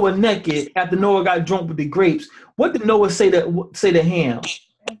father Noah naked after Noah got drunk with the grapes, what did Noah say to Ham?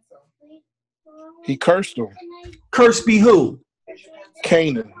 He cursed him. Cursed be who?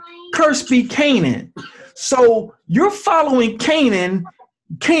 Canaan. Cursed be Canaan. So you're following Canaan's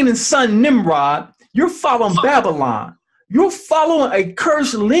son Nimrod. You're following Babylon. You're following a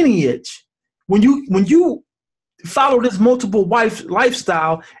cursed lineage. When you follow this multiple wife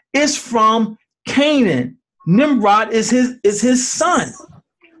lifestyle, it's from Canaan. Nimrod is his son.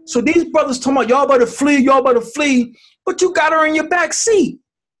 So these brothers talking about y'all better flee, but you got her in your back seat.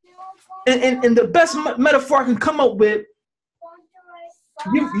 And the best metaphor I can come up with,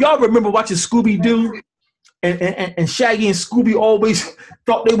 y'all remember watching Scooby-Doo, and Shaggy and Scooby always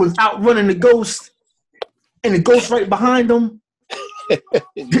thought they was outrunning the ghost, and the ghost right behind them.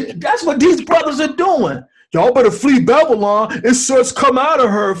 That's what these brothers are doing. Y'all better flee Babylon. S.O.S come out of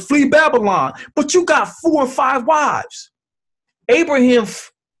her, flee Babylon. But you got 4 or 5 wives. Abraham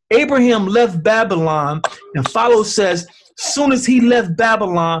left Babylon, and Philo says, soon as he left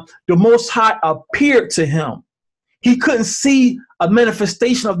Babylon, the Most High appeared to him. He couldn't see a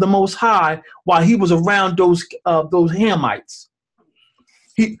manifestation of the Most High while he was around those Hamites.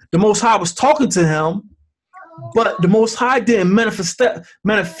 The Most High was talking to him, but the Most High didn't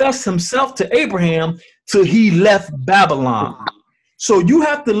manifest himself to Abraham till he left Babylon. So you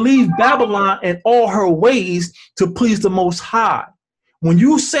have to leave Babylon and all her ways to please the Most High. When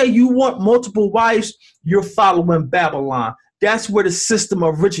you say you want multiple wives, you're following Babylon. That's where the system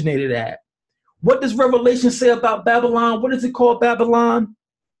originated at. What does Revelation say about Babylon? What is it called, Babylon?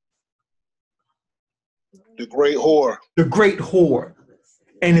 The great whore. The great whore.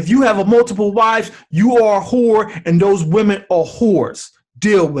 And if you have a multiple wives, you are a whore, and those women are whores.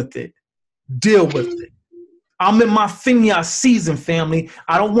 Deal with it. Deal with it. I'm in my Finya season, family.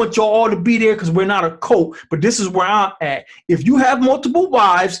 I don't want y'all all to be there because we're not a cult, but this is where I'm at. If you have multiple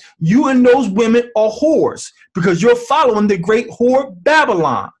wives, you and those women are whores because you're following the great whore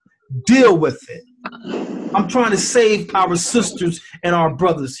Babylon. Deal with it. I'm trying to save our sisters and our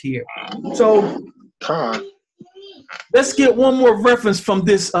brothers here. So let's get one more reference from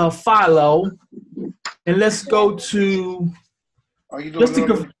this Philo, and let's go to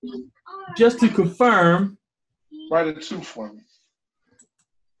just to confirm. Write it 2 for me.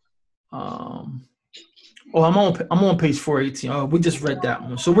 I'm on page 418. Oh, we just read that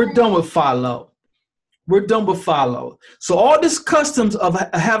one. So we're done with Philo. We're done with Philo. So all this customs of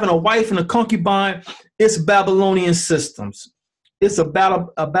having a wife and a concubine, it's Babylonian systems. It's a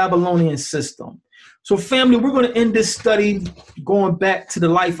Babylonian system. So family, we're going to end this study going back to the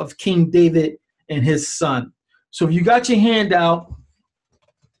life of King David and his son. So if you got your handout,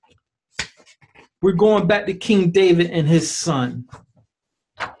 we're going back to King David and his son.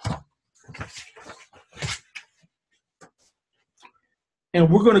 And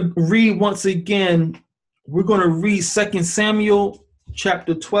we're going to read once again, we're going to read 2 Samuel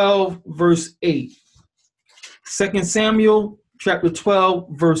chapter 12, verse 8. 2 Samuel chapter 12,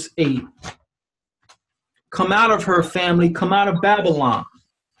 verse 8. Come out of her, family. Come out of Babylon.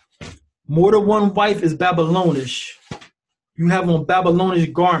 More than one wife is Babylonish. You have on Babylonish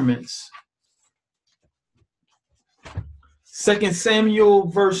garments. 2 Samuel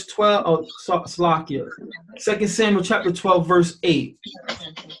verse 12, Salakia. 2 Samuel chapter 12, verse 8.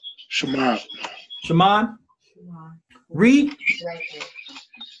 Shema. Shema? Read.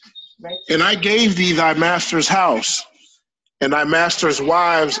 And I gave thee thy master's house, and thy master's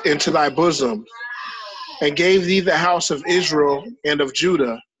wives into thy bosom, and gave thee the house of Israel and of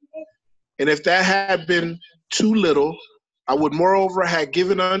Judah. And if that had been too little, I would moreover have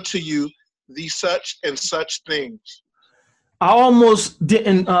given unto you these such and such things. I almost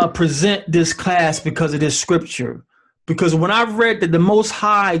didn't present this class because of this scripture. Because when I read that the Most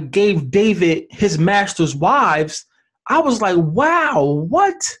High gave David his master's wives, I was like, wow,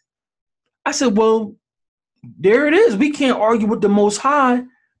 what? I said, well, there it is. We can't argue with the Most High.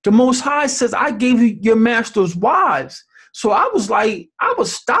 The Most High says, I gave you your master's wives. So I was like, I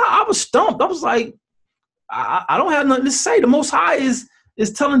was stumped. I was like, I don't have nothing to say. The Most High is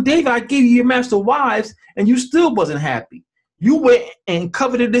telling David, I gave you your master's wives, and you still wasn't happy. You went and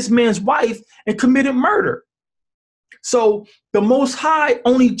coveted this man's wife and committed murder. So the Most High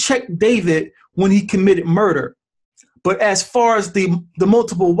only checked David when he committed murder. But as far as the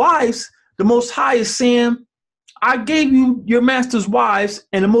multiple wives, the Most High is saying, I gave you your master's wives,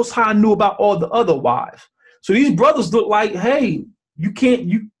 and the Most High knew about all the other wives. So these brothers look like, hey, you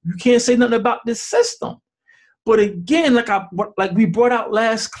can't say nothing about this system. But again, like we brought out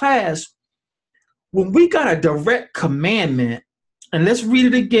last class, when we got a direct commandment, and let's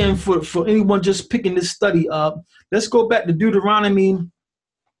read it again for anyone just picking this study up. Let's go back to Deuteronomy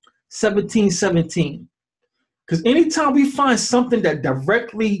 17:17. Because anytime we find something that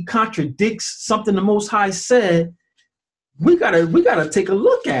directly contradicts something the Most High said, we gotta take a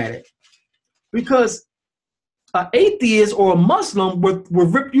look at it. Because an atheist or a Muslim will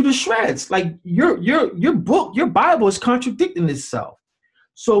rip you to shreds. Like your book, your Bible is contradicting itself.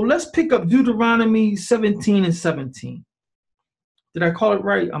 So let's pick up Deuteronomy 17:17. Did I call it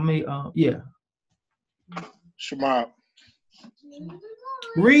right? I may, yeah. Shema.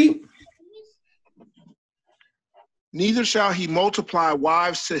 Read. Neither shall he multiply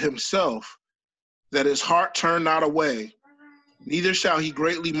wives to himself, that his heart turn not away. Neither shall he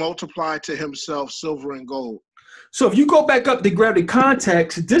greatly multiply to himself silver and gold. So if you go back up to grab the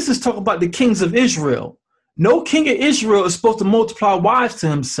context, this is talking about the kings of Israel. No king of Israel is supposed to multiply wives to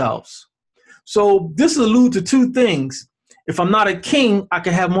himself. So this alludes to two things. If I'm not a king, I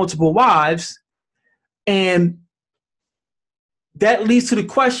can have multiple wives. And that leads to the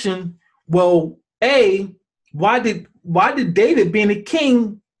question, well, why did David, being a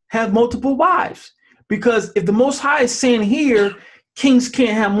king, have multiple wives? Because if the Most High is saying here, kings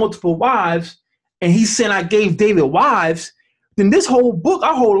can't have multiple wives, and he's saying I gave David wives, then this whole book,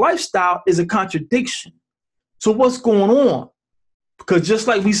 our whole lifestyle is a contradiction. So what's going on? Because just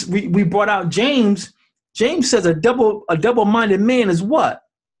like we brought out James says a double-minded man is what?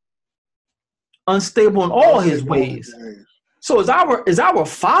 Unstable in all his ways. So is our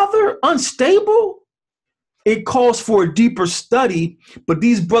father unstable? It calls for a deeper study, but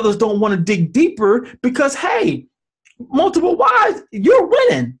these brothers don't want to dig deeper because, hey, multiple wives, you're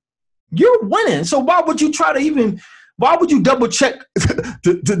winning. You're winning. So why would you double check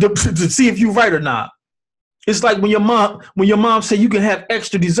to see if you're right or not? It's like when your mom say you can have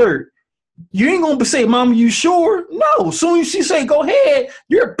extra dessert. You ain't gonna say, Mom, you sure? No. As soon as she say go ahead,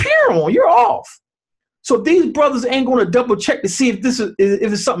 you're pure, you're off. So these brothers ain't gonna double check to see if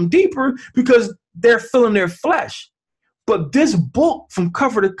if it's something deeper because they're filling their flesh. But this book from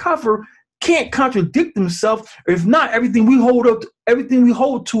cover to cover can't contradict themselves. If not, everything we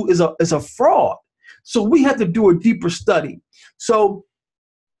hold to is a fraud. So we have to do a deeper study. So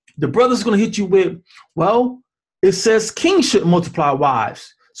the brother's gonna hit you with, well, it says kings shouldn't multiply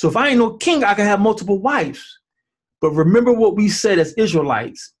wives. So if I ain't no king, I can have multiple wives. But remember what we said as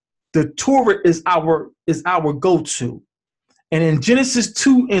Israelites. The Torah is our go-to. And in Genesis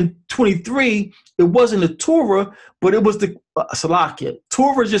 2:23, it wasn't the Torah, but it was the SELAH.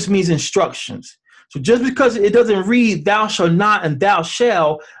 Torah just means instructions. So just because it doesn't read thou shalt not and thou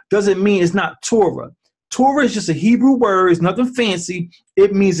shalt doesn't mean it's not Torah. Torah is just a Hebrew word. It's nothing fancy.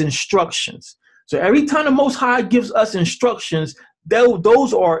 It means instructions. So every time the Most High gives us instructions,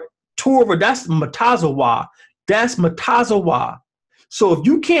 those are Torah. That's matazawah. That's matazawah. So if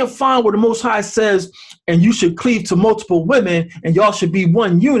you can't find where the Most High says, and you should cleave to multiple women, and y'all should be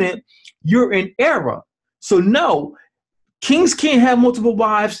one unit, you're in error. So no, kings can't have multiple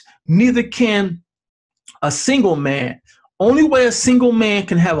wives, neither can a single man. Only way a single man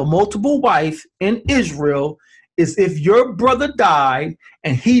can have a multiple wife in Israel is if your brother died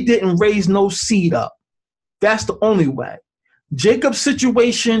and he didn't raise no seed up. That's the only way. Jacob's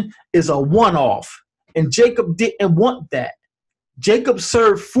situation is a one-off, and Jacob didn't want that. Jacob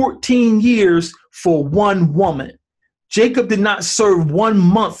served 14 years for one woman. Jacob did not serve 1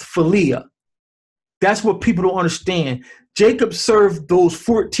 month for Leah. That's what people don't understand. Jacob served those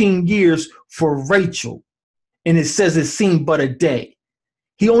 14 years for Rachel, and it says it seemed but a day.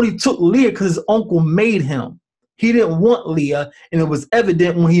 He only took Leah because his uncle made him. He didn't want Leah, and it was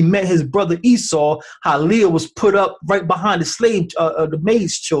evident when he met his brother Esau how Leah was put up right behind the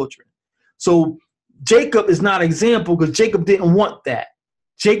maid's children. So Jacob is not an example because Jacob didn't want that.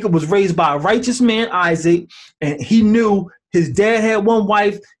 Jacob was raised by a righteous man, Isaac, and he knew his dad had one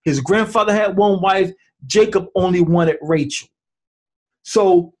wife, his grandfather had one wife. Jacob only wanted Rachel.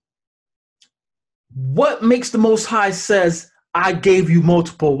 So what makes the Most High says, I gave you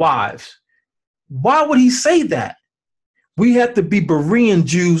multiple wives? Why would he say that? We have to be Berean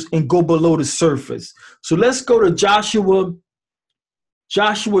Jews and go below the surface. So let's go to Joshua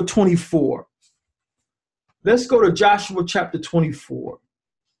 24. Let's go to Joshua chapter 24.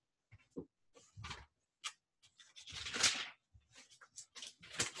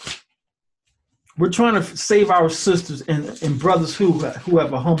 We're trying to save our sisters and brothers who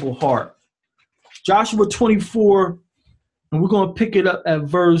have a humble heart. Joshua 24, and we're going to pick it up at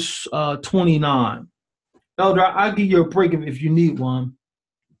verse 29. Elder, I'll give you a break if you need one.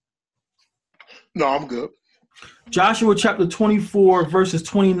 No, I'm good. Joshua chapter 24, verses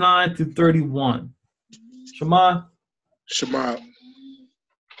 29 through 31. Shema. Shema.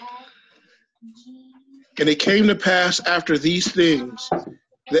 And it came to pass after these things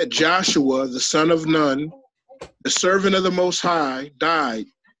that Joshua, the son of Nun, the servant of the Most High, died,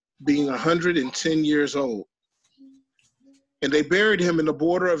 being 110 years old. And they buried him in the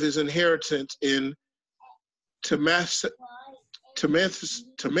border of his inheritance in Temethserah,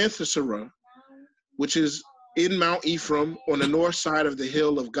 which is in Mount Ephraim on the north side of the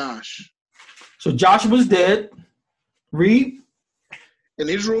hill of Gosh. So Joshua's dead. Read. And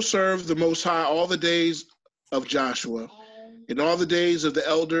Israel served the Most High all the days of Joshua, and all the days of the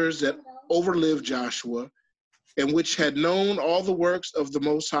elders that overlived Joshua, and which had known all the works of the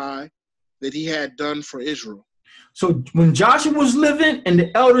Most High that he had done for Israel. So when Joshua was living and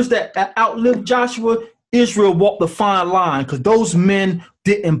the elders that outlived Joshua, Israel walked the fine line because those men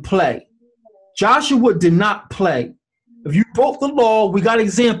didn't play. Joshua did not play. If you broke the law, we got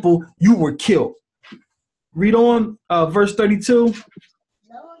example, you were killed. Read on, verse 32.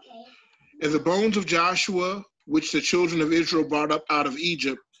 And the bones of Joshua, which the children of Israel brought up out of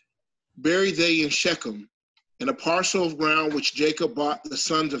Egypt, buried they in Shechem, in a parcel of ground which Jacob bought the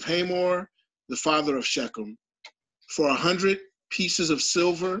sons of Hamor, the father of Shechem, for 100 pieces of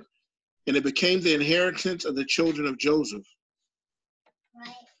silver, and it became the inheritance of the children of Joseph.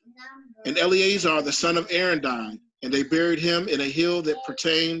 And Eleazar, the son of Aaron, died, and they buried him in a hill that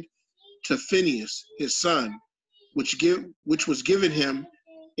pertained to Phinehas, his son, which was given him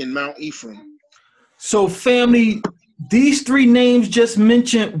in Mount Ephraim. So family, these three names just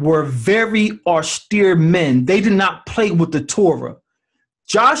mentioned were very austere men. They did not play with the Torah.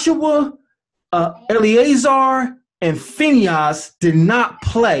 Joshua, Eleazar, and Phinehas did not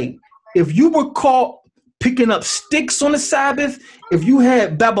play. If you were caught picking up sticks on the Sabbath, if you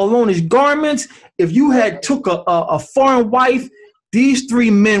had Babylonish garments, if you had took a foreign wife, these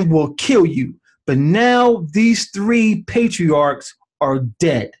three men will kill you. But now these three patriarchs are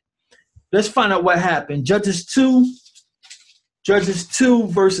dead. Let's find out what happened. Judges 2,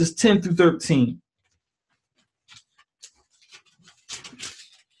 verses 10 through 13.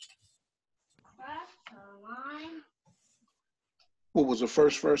 What was the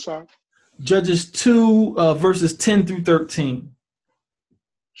first verse on? Judges 2, verses 10 through 13.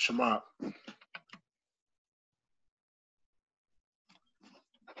 Shema.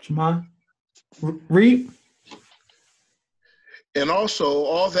 Shema. Read. And also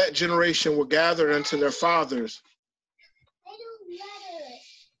all that generation were gathered unto their fathers.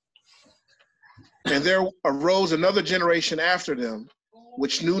 And there arose another generation after them,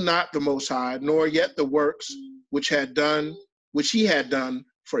 which knew not the Most High, nor yet the works which he had done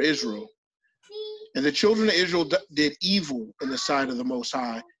for Israel. And the children of Israel did evil in the sight of the Most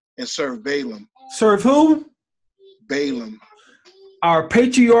High and served Balaam. Serve who? Balaam. Our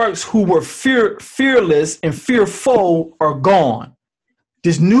patriarchs who were fearless and fearful are gone.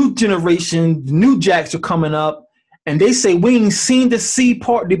 This new generation, new jacks are coming up, and they say, we ain't seen the sea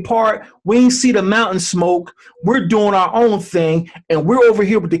depart. We ain't see the mountain smoke. We're doing our own thing, and we're over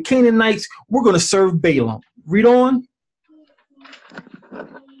here with the Canaanites. We're going to serve Balaam. Read on.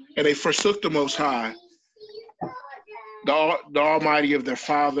 And they forsook the Most High, the Almighty of their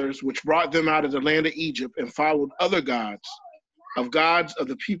fathers, which brought them out of the land of Egypt, and followed other gods of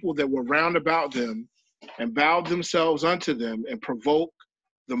the people that were round about them, and bowed themselves unto them, and provoked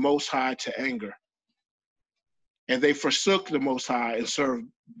the Most High to anger. And they forsook the Most High and served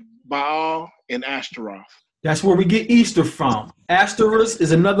Baal and Ashtaroth. That's where we get Easter from. Ashtaroth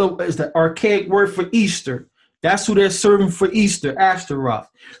is the archaic word for Easter. That's who they're serving for Easter, Ashtaroth.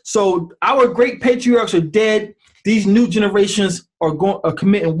 So our great patriarchs are dead. These new generations are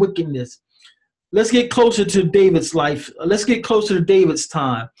committing wickedness. Let's get closer to David's life. Let's get closer to David's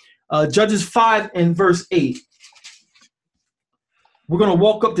time. Judges 5 and verse 8. We're going to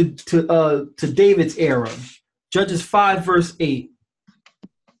walk up to David's era. Judges 5 verse 8.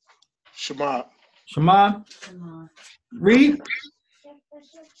 Shema. Shema. Read.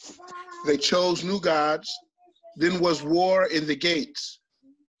 They chose new gods. Then was war in the gates.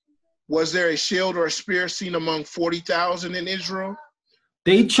 Was there a shield or a spear seen among 40,000 in Israel?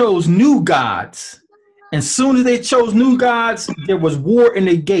 They chose new gods. And soon as they chose new gods, there was war in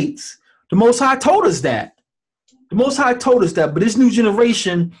the gates. The Most High told us that. The Most High told us that. But this new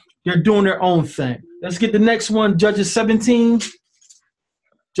generation, they're doing their own thing. Let's get the next one, Judges 17.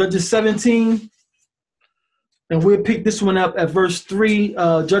 Judges 17. And we'll pick this one up at verse 3.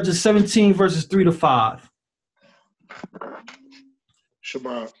 Judges 17, verses 3 to 5.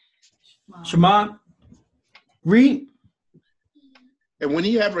 Shema. Shema. Read. And when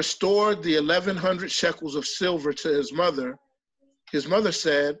he had restored the 1,100 shekels of silver to his mother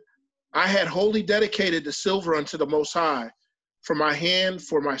said, I had wholly dedicated the silver unto the Most High from my hand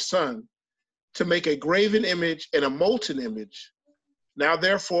for my son, to make a graven image and a molten image. Now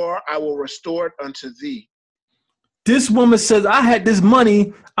therefore I will restore it unto thee. This woman says, I had this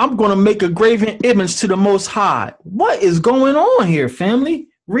money. I'm going to make a graven image to the Most High. What is going on here, family?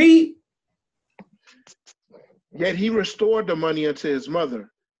 Read. Yet he restored the money unto his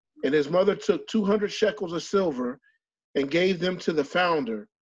mother, and his mother took 200 shekels of silver and gave them to the founder,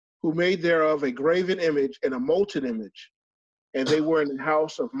 who made thereof a graven image and a molten image. And they were in the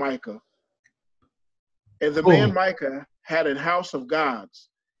house of Micah. And the man Micah had an house of gods,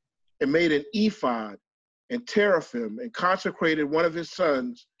 and made an ephod and teraphim, and consecrated one of his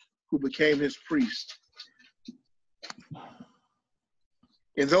sons, who became his priest.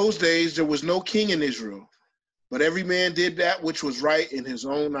 In those days there was no king in Israel, but every man did that which was right in his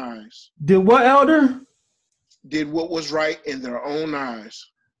own eyes. Did what, elder? Did what was right in their own eyes.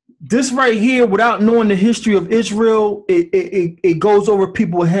 This right here, without knowing the history of Israel, it goes over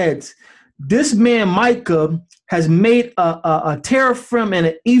people's heads. This man Micah has made a teraphim and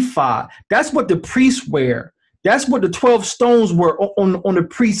an ephod. That's what the priests wear. That's what the 12 stones were on the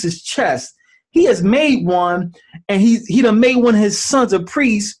priest's chest. He has made one, and he done made one of his sons a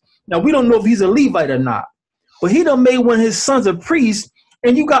priest. Now, we don't know if he's a Levite or not, but he done made one of his sons a priest,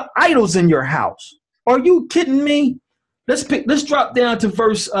 and you got idols in your house. Are you kidding me? Let's drop down to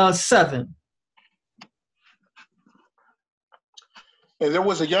verse 7. And there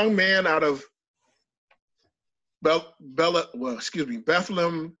was a young man out of Bethlehem,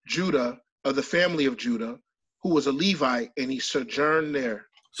 Judah, of the family of Judah, who was a Levite, and he sojourned there.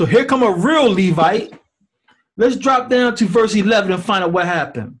 So here come a real Levite. Let's drop down to verse 11 and find out what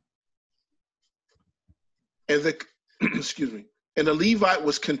happened. And the and the Levite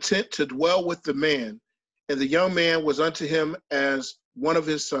was content to dwell with the man, and the young man was unto him as one of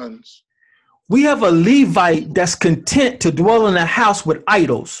his sons. We have a Levite that's content to dwell in a house with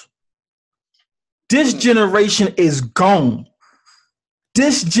idols. This generation is gone.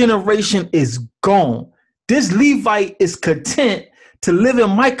 This generation is gone. This Levite is content to live in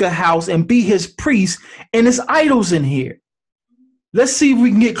Micah's house and be his priest, and there's idols in here. Let's see if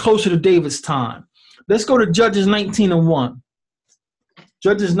we can get closer to David's time. Let's go to Judges 19 and 1.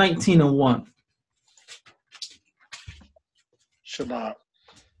 Judges 19 and 1. Shabbat.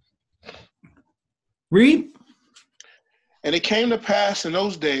 Read. And it came to pass in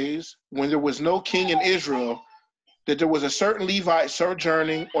those days, when there was no king in Israel, that there was a certain Levite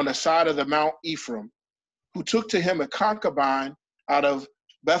sojourning on the side of the Mount Ephraim, who took to him a concubine out of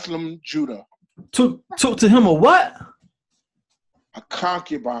Bethlehem, Judah. Took to him a what? A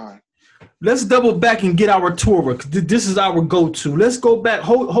concubine. Let's double back and get our Torah. This is our go-to. Let's go back.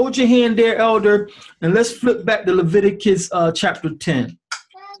 Hold your hand there, elder, and let's flip back to Leviticus chapter 10.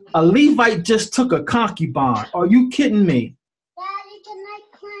 A Levite just took a concubine. Are you kidding me? Daddy, can I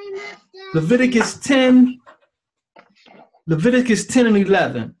climb up there? Leviticus 10 and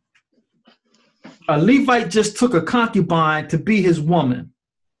 11. A Levite just took a concubine to be his woman.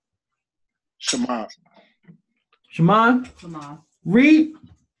 Shema. Shema. Read.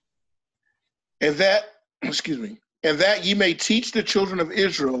 And that ye may teach the children of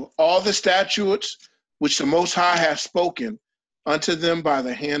Israel all the statutes which the Most High hath spoken unto them by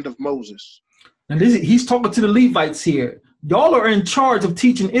the hand of Moses. And he's talking to the Levites here. Y'all are in charge of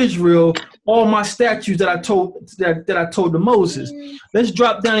teaching Israel all my statutes that I told to Moses. Let's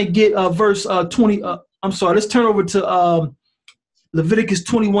drop down and get verse 20. I'm sorry. Let's turn over to Leviticus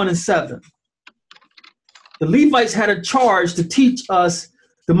 21:7. The Levites had a charge to teach us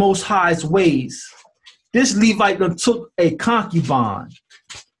the Most High's ways. This Levite took a concubine.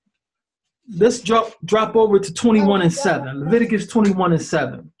 Let's drop over to 21:7. Leviticus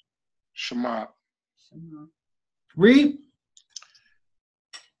 21:7. Shema. Read.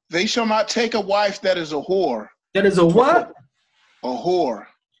 They shall not take a wife that is a whore. That is a what? A whore.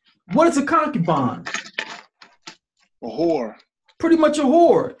 What is a concubine? A whore. Pretty much a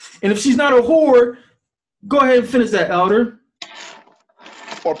whore. And if she's not a whore, go ahead and finish that, elder.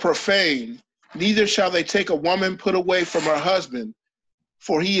 Or profane. Neither shall they take a woman put away from her husband,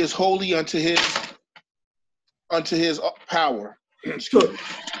 for he is holy unto his power.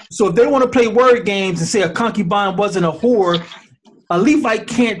 So if they want to play word games and say a concubine wasn't a whore, a Levite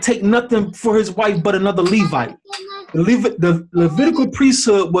can't take nothing for his wife but another Levite. The Levitical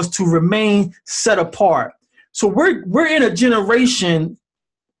priesthood was to remain set apart. So we're in a generation.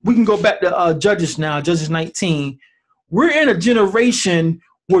 We can go back to Judges now, Judges 19. We're in a generation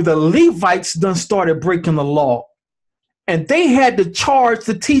where the Levites done started breaking the law. And they had the charge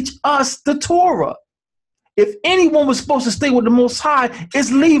to teach us the Torah. If anyone was supposed to stay with the Most High,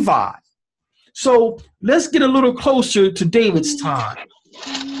 it's Levi. So let's get a little closer to David's time.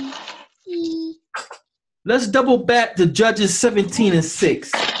 Let's double back to Judges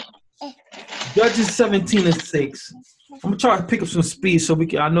 17:6. Judges 17:6. I'm gonna try to pick up some speed so we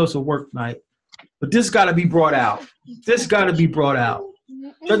can. I know it's a work night, but this got to be brought out. This got to be brought out.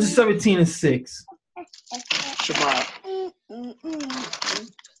 Judges 17:6. Shema.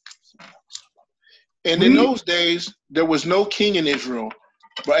 And in those days, there was no king in Israel,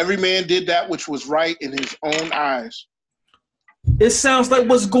 but every man did that which was right in his own eyes. It sounds like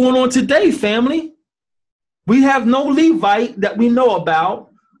what's going on today, family. We have no Levite that we know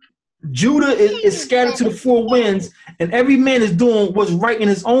about. Judah is scattered to the four winds, and every man is doing what's right in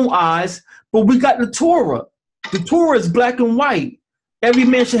his own eyes. But we got the Torah. The Torah is black and white. Every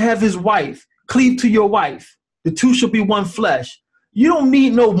man should have his wife. Cleave to your wife. The two shall be one flesh. You don't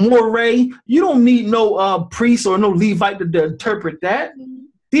need no moray. You don't need no priest or no Levite to interpret that.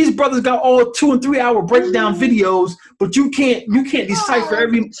 These brothers got all 2 and 3 hour breakdown videos, but you can't decipher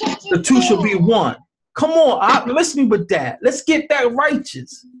the two shall be one. Come on, listen with that. Let's get that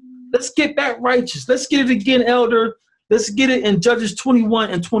righteous. Let's get that righteous. Let's get it again, elder. Let's get it in Judges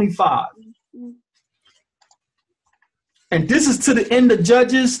 21 and 25. And this is to the end of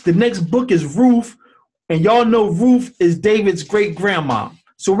Judges. The next book is Ruth. And y'all know Ruth is David's great-grandma.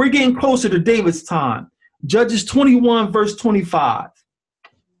 So we're getting closer to David's time. Judges 21, verse 25.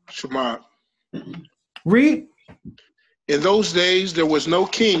 Shema. Read. In those days, there was no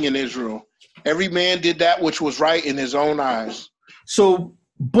king in Israel. Every man did that which was right in his own eyes. So,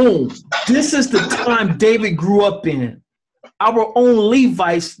 boom. This is the time David grew up in. Our own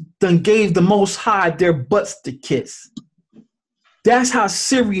Levites done gave the Most High their butts to kiss. That's how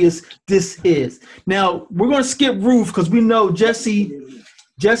serious this is. Now, we're going to skip Ruth because we know Jesse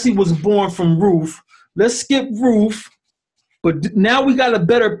was born from Ruth. Let's skip Ruth. But now we got a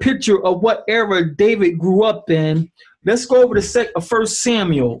better picture of what era David grew up in. Let's go over to 1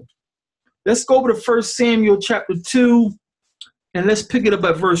 Samuel. Let's go over to 1 Samuel chapter 2, and let's pick it up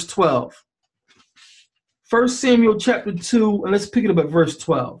at verse 12. 1 Samuel chapter 2, and let's pick it up at verse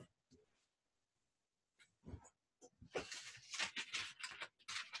 12.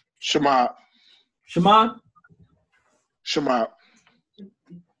 Shema. Shema. Shema.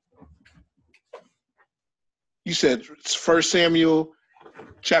 You said 1 Samuel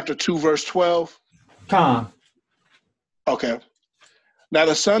chapter 2, verse 12? Con. Okay. Now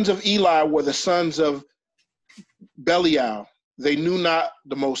the sons of Eli were the sons of Belial. They knew not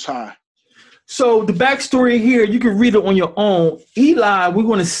the Most High. So the backstory here, you can read it on your own. Eli, we're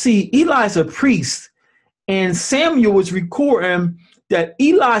going to see, Eli's a priest. And Samuel was recording that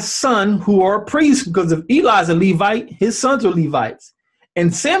Eli's son, who are priests, because if Eli's a Levite, his sons are Levites.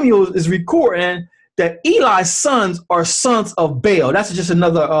 And Samuel is recording that Eli's sons are sons of Baal. That's just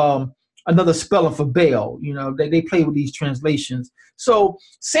another spelling for Baal. You know, they play with these translations. So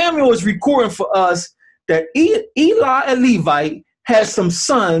Samuel is recording for us that Eli, a Levite, has some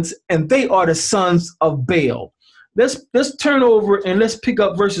sons, and they are the sons of Baal. Let's turn over and let's pick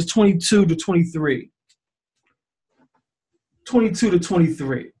up verses 22 to 23. 22 to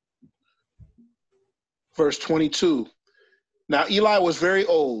 23. Verse 22. Now Eli was very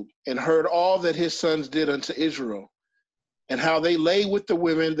old and heard all that his sons did unto Israel, and how they lay with the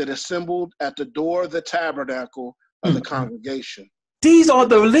women that assembled at the door of the tabernacle of the congregation. These are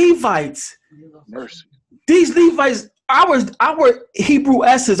the Levites. Mercy. These Levites, our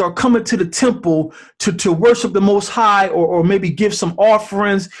Hebrewesses are coming to the temple to worship the Most High, or maybe give some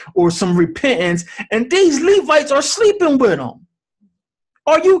offerings or some repentance. And these Levites are sleeping with them.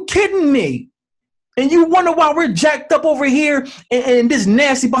 Are you kidding me? And you wonder why we're jacked up over here and this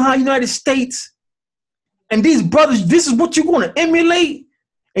nasty behind the United States? And these brothers, this is what you want to emulate?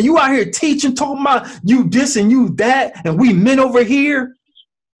 And you out here teaching, talking about you this and you that, and we men over here?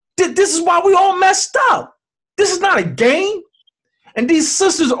 This is why we all messed up. This is not a game. And these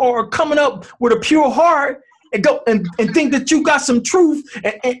sisters are coming up with a pure heart and go and think that you got some truth,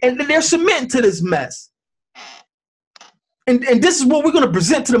 and they're submitting to this mess. And this is what we're going to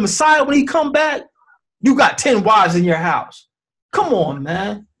present to the Messiah when he come back. You got 10 wives in your house. Come on,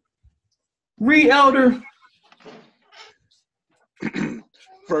 man. Read, Elder.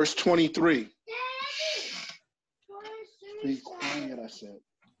 Verse 23. Be quiet, I said.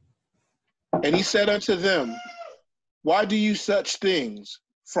 And he said unto them, why do you such things?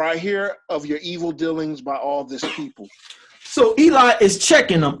 For I hear of your evil dealings by all this people. So Eli is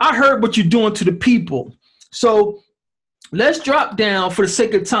checking them. I heard what you're doing to the people. So let's drop down, for the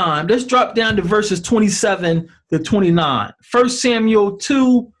sake of time, let's drop down to verses 27 to 29. 1 Samuel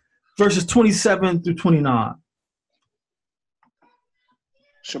 2, verses 27 through 29.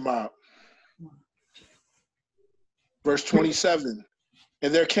 Shema. Verse 27.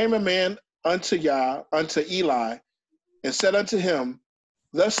 And there came a man unto Eli, and said unto him,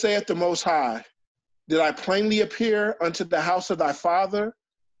 thus saith the Most High, did I plainly appear unto the house of thy father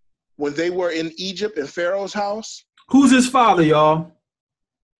when they were in Egypt in Pharaoh's house? Who's his father, y'all?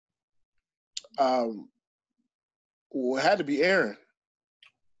 Well, it had to be Aaron.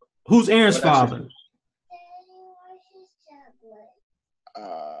 Who's Aaron's father?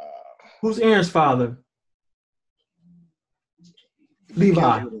 Who's Aaron's father?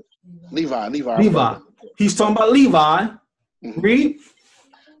 Levi. Levi. He's talking about Levi. Mm-hmm. Read.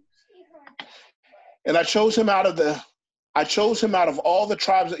 And I chose him out of all the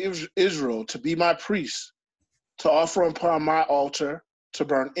tribes of Israel to be my priest, to offer upon my altar, to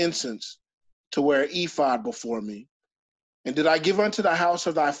burn incense, to wear ephod before me. And did I give unto the house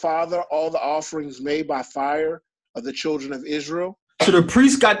of thy father all the offerings made by fire of the children of Israel? So the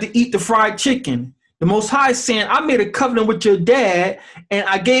priest got to eat the fried chicken. The Most High is saying, I made a covenant with your dad, and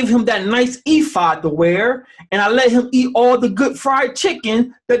I gave him that nice ephod to wear, and I let him eat all the good fried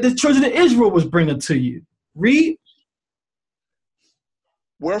chicken that the children of Israel was bringing to you. Read.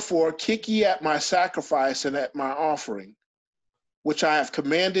 Wherefore, kick ye at my sacrifice and at my offering, which I have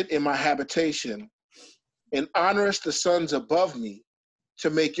commanded in my habitation, and honorest the sons above me,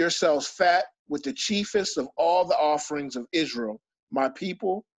 to make yourselves fat with the chiefest of all the offerings of Israel, my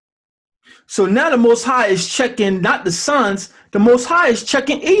people. So now the Most High is checking not the sons, the Most High is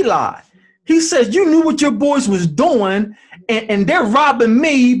checking Eli. He says, you knew what your boys was doing, and they're robbing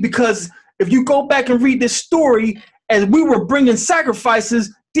me, because if you go back and read this story, as we were bringing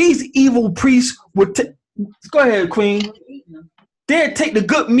sacrifices, these evil priests would go ahead, Queen. They'd take the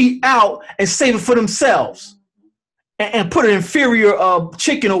good meat out and save it for themselves, and put an inferior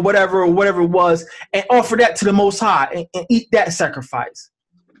chicken or whatever it was, and offer that to the Most High and eat that sacrifice.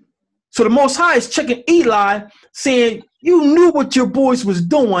 So the Most High is checking Eli, saying, you knew what your boys was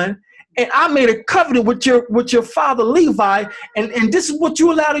doing, and I made a covenant with your father Levi, and this is what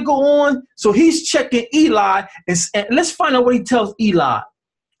you allowed to go on. So he's checking Eli, and let's find out what he tells Eli.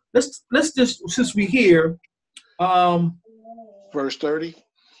 Let's just, since we're here, verse 30.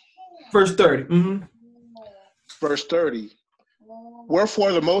 Verse 30. Mm-hmm. Verse 30.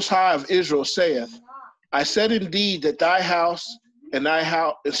 Wherefore the Most High of Israel saith, I said indeed that thy house and thy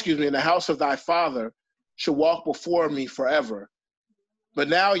house, and the house of thy father should walk before me forever. But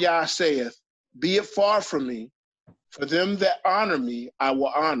now Yah saith, be it far from me, for them that honor me I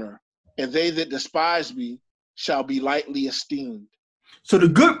will honor, and they that despise me shall be lightly esteemed. So the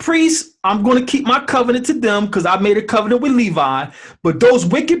good priests, I'm going to keep my covenant to them, because I made a covenant with Levi. But those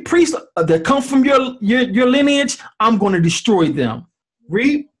wicked priests that come from your lineage, I'm going to destroy them.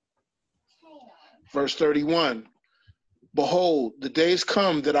 Read. Verse 31. Behold, the days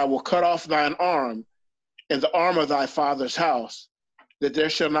come that I will cut off thine arm and the arm of thy father's house, that there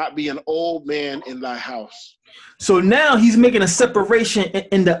shall not be an old man in thy house. So now he's making a separation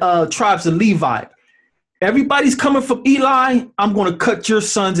in the tribes of Levi. Everybody's coming from Eli. I'm going to cut your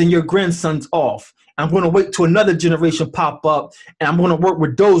sons and your grandsons off. I'm going to wait till another generation pop up, and I'm going to work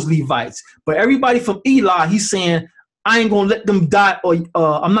with those Levites. But everybody from Eli, he's saying, I ain't going to let them die, or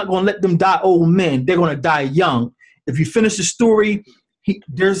I'm not going to let them die old men. They're going to die young. If you finish the story,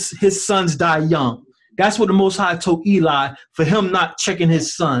 his sons die young. That's what the Most High told Eli for him not checking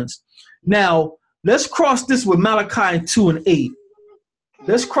his sons. Now, let's cross this with Malachi 2 and 8.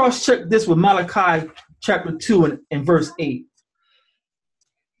 Let's cross-check this with Malachi chapter 2 and verse 8.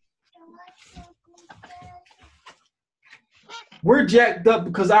 We're jacked up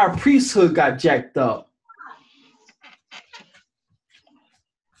because our priesthood got jacked up.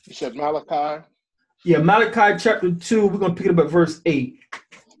 You said Malachi? Yeah, Malachi chapter 2, we're going to pick it up at verse 8.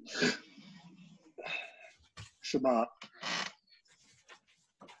 Shema.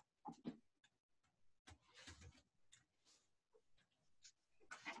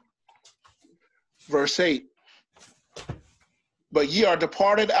 Verse 8. But ye are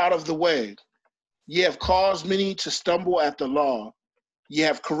departed out of the way. Ye have caused many to stumble at the law. Ye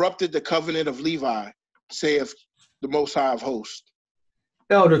have corrupted the covenant of Levi, saith the Most High of Hosts.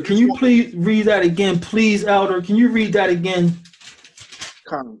 Elder, can you please read that again? Please, Elder, can you read that again?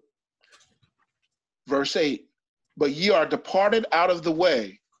 Come. Verse 8. But ye are departed out of the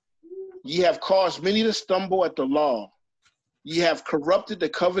way. Ye have caused many to stumble at the law. Ye have corrupted the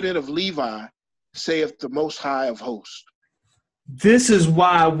covenant of Levi, saith the Most High of Hosts. This is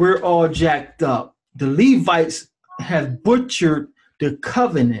why we're all jacked up. The Levites have butchered the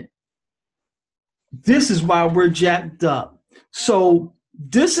covenant. This is why we're jacked up. So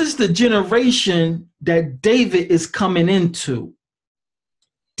this is the generation that David is coming into.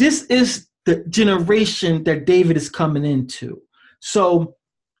 This is the generation that David is coming into. So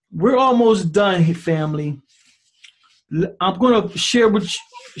we're almost done here, family. I'm going to share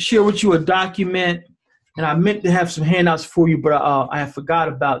with you a document, and I meant to have some handouts for you, but I forgot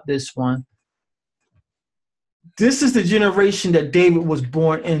about this one. This is the generation that David was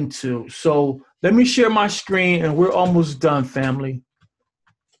born into. So let me share my screen, and we're almost done, family.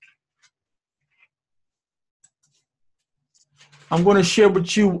 I'm going to share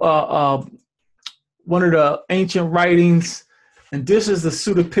with you one of the ancient writings, and this is the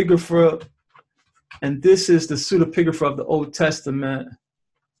Pseudepigrapha, and this is the Pseudepigrapha of the Old Testament.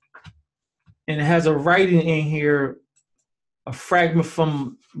 And it has a writing in here, a fragment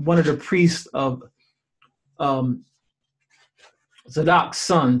from one of the priests of Zadok's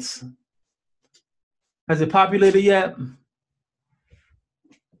sons. Has it populated yet?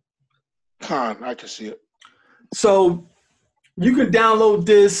 Khan, I can see it. So you can download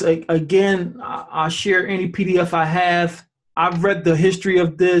this. Again, I'll share any PDF I have. I've read the history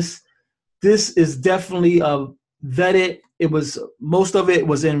of this. This is definitely vetted. It was, most of it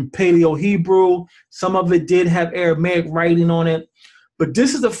was in Paleo Hebrew. Some of it did have Aramaic writing on it. But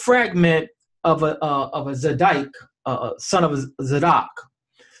this is a fragment of a Zadokite, son of a Zadok.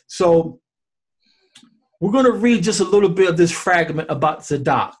 So we're going to read just a little bit of this fragment about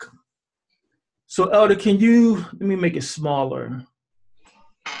Zadok. So Elder, can you, let me make it smaller.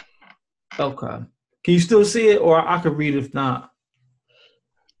 Okay. Can you still see it, or I could read it if not?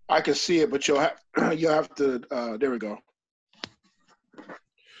 I can see it, but you'll have to, there we go.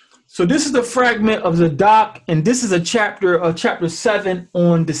 So this is the fragment of Zadok, and this is a chapter 7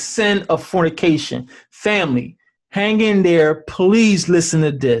 on the sin of fornication. Family, hang in there. Please listen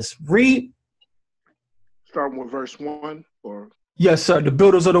to this. Read. Starting with verse 1, or? Yes, sir. The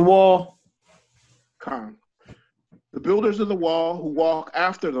builders of the wall. Con. The builders of the wall who walk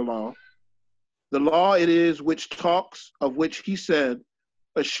after the law it is which talks, of which he said,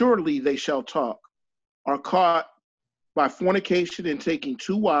 assuredly they shall talk, are caught by fornication and taking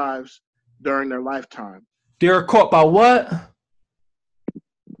 2 wives during their lifetime. They're caught by what?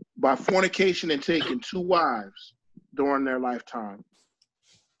 By fornication and taking 2 wives during their lifetime.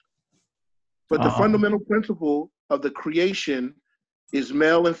 But the fundamental principle of the creation is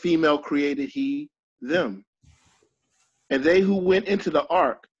male and female created he, them. And they who went into the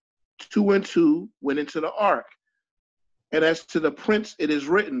ark, 2 and 2 went into the ark. And as to the prince, it is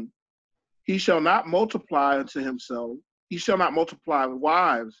written, he shall not multiply unto himself. He shall not multiply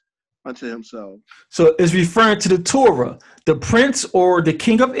wives unto himself. So it's referring to the Torah. The prince or the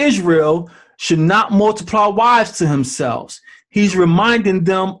king of Israel should not multiply wives to himself. He's reminding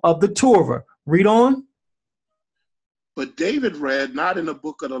them of the Torah. Read on. But David read not in the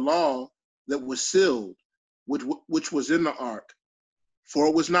book of the law that was sealed, which was in the ark. For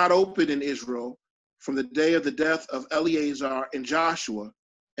it was not opened in Israel from the day of the death of Eleazar and Joshua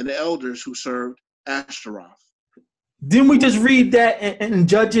and the elders who served Ashtaroth. Didn't we just read that in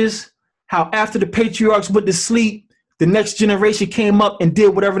Judges, how after the patriarchs went to sleep, the next generation came up and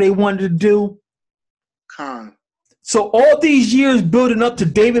did whatever they wanted to do? Khan. So all these years building up to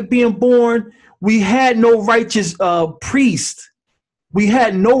David being born, we had no righteous priest. We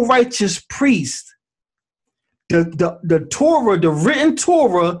had no righteous priest. The Torah, the written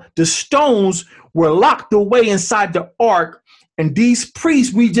Torah, the stones were locked away inside the ark. And these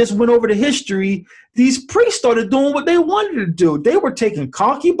priests, we just went over the history, these priests started doing what they wanted to do. They were taking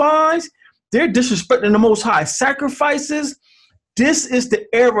concubines. They're disrespecting the Most High sacrifices. This is the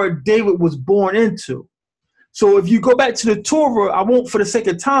era David was born into. So if you go back to the Torah, I won't for the sake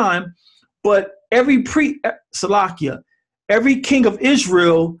of time, but every Salakia, every king of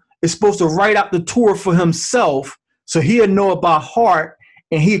Israel is supposed to write out the Torah for himself, so he'll know it by heart,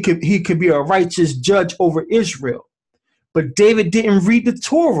 and he could be a righteous judge over Israel. But David didn't read the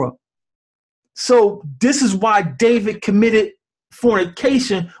Torah. So this is why David committed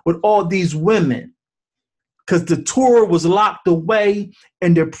fornication with all these women, because the Torah was locked away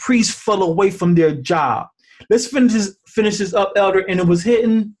and the priests fell away from their job. Let's finish this up, Elder. And it was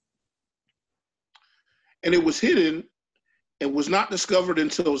hidden. And it was hidden and was not discovered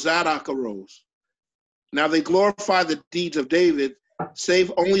until Zadok arose. Now they glorify the deeds of David,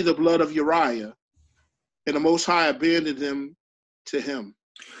 save only the blood of Uriah, and the Most High abandoned them to him.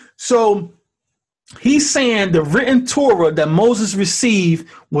 So he's saying the written Torah that Moses received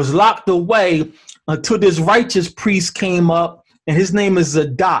was locked away until this righteous priest came up, and his name is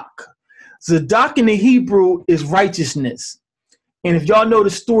Zadok. Zadok in the Hebrew is righteousness. And if y'all know the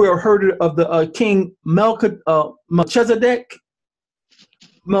story or heard of the king Melchizedek,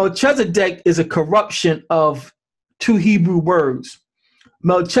 Melchizedek is a corruption of two Hebrew words.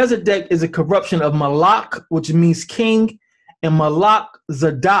 Melchizedek is a corruption of Malak, which means king, and Malak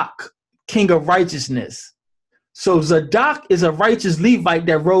Zadok, king of righteousness. So Zadok is a righteous Levite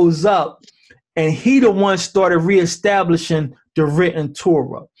that rose up, and he the one started reestablishing the written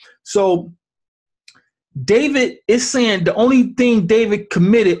Torah. So David is saying the only thing David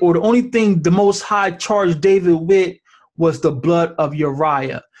committed, or the only thing the Most High charged David with, was the blood of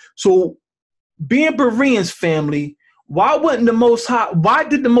Uriah. So being Bereans family, why did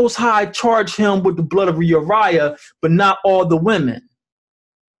the Most High charge him with the blood of Uriah, but not all the women?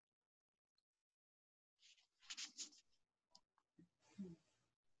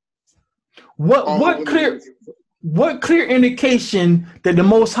 What clear indication that the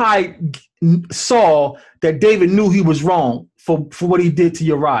Most High saw that David knew he was wrong for what he did to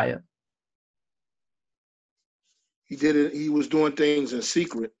Uriah? He did it. He was doing things in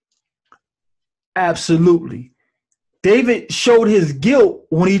secret. Absolutely. David showed his guilt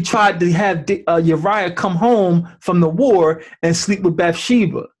when he tried to have Uriah come home from the war and sleep with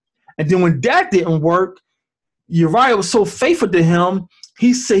Bathsheba. And then when that didn't work, Uriah was so faithful to him,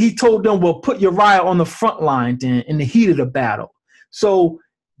 he told them, well, put Uriah on the front line then in the heat of the battle. So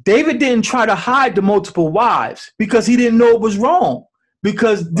David didn't try to hide the multiple wives because he didn't know it was wrong,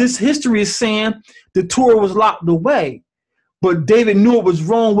 because this history is saying the Torah was locked away. But David knew it was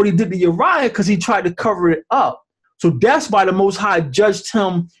wrong what he did to Uriah because he tried to cover it up. So that's why the Most High judged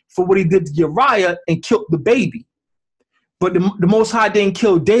him for what he did to Uriah and killed the baby. But the Most High didn't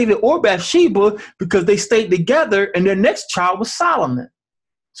kill David or Bathsheba because they stayed together, and their next child was Solomon.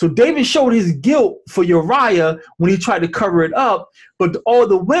 So David showed his guilt for Uriah when he tried to cover it up, but all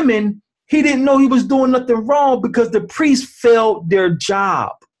the women, he didn't know he was doing nothing wrong because the priests failed their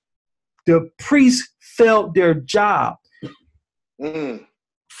job. The priests failed their job.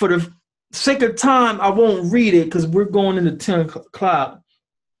 For the sake of time, I won't read it because we're going into 10 o'clock,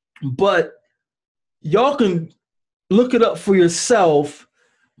 but y'all can look it up for yourself.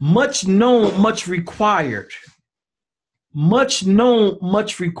 Much known, much required. Much known,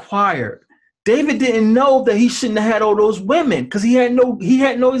 much required. David didn't know that he shouldn't have had all those women because he had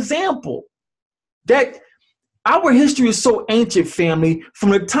no example. That our history is so ancient, family.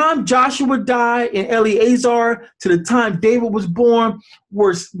 From the time Joshua died and Eleazar to the time David was born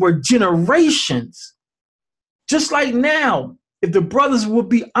were generations. Just like now, if the brothers would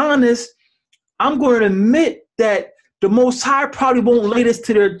be honest, I'm going to admit that the Most High probably won't lay this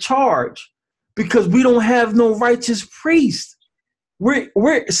to their charge because we don't have no righteous priest.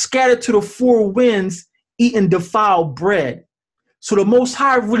 We're scattered to the four winds eating defiled bread. So the Most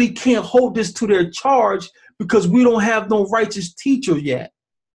High really can't hold this to their charge because we don't have no righteous teacher yet.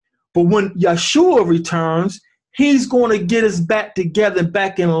 But when Yeshua returns, he's going to get us back together,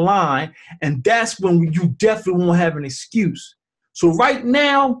 back in line, and that's when you definitely won't have an excuse. So right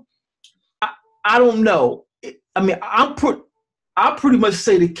now, I don't know. I mean, I'll pretty much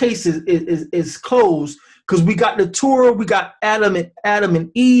say the case is closed because we got the Torah, we got Adam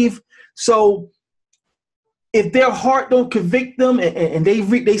and Eve. So if their heart don't convict them and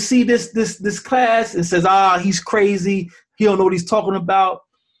they see this class and says, he's crazy, he don't know what he's talking about.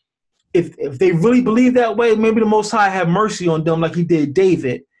 If they really believe that way, maybe the Most High have mercy on them like he did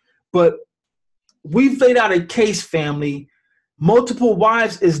David. But we've laid out a case, family. Multiple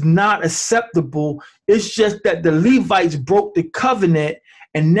wives is not acceptable. It's just that the Levites broke the covenant,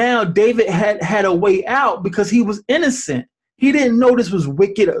 and now David had a way out because he was innocent. He didn't know this was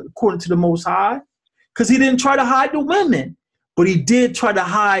wicked according to the Most High, because he didn't try to hide the women, but he did try to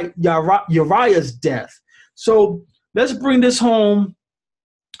hide Uriah's death. So let's bring this home,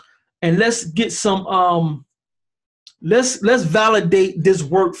 and let's get some let's validate this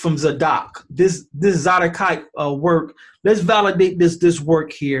work from Zadok, this Zadokite work. Let's validate this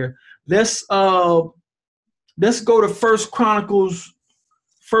work here. Let's go to First Chronicles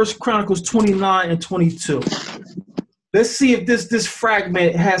 29 and 22. Let's see if this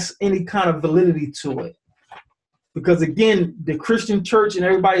fragment has any kind of validity to it. Because again, the Christian church and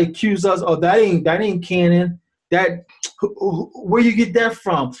everybody accuse us, oh, that ain't canon. Where you get that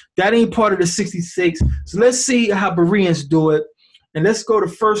from? That ain't part of the 66. So let's see how Bereans do it. And let's go to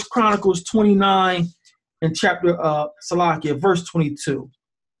First Chronicles 29 and chapter Salakia, verse 22.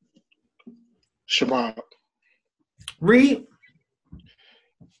 Shema. Read.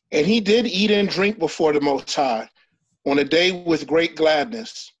 And he did eat and drink before the Most High on a day with great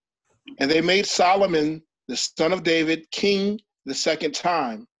gladness. And they made Solomon, the son of David, king the second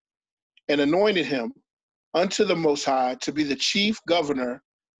time, and anointed him unto the Most High to be the chief governor,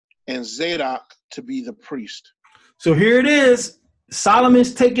 and Zadok to be the priest. So here it is.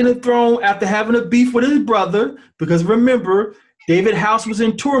 Solomon's taking the throne after having a beef with his brother, because remember, David's house was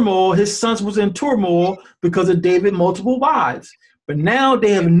in turmoil. His sons was in turmoil because of David's multiple wives. But now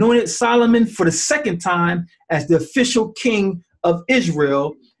they have anointed Solomon for the second time as the official king of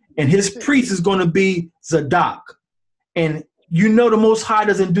Israel, and his priest is going to be Zadok. And you know the Most High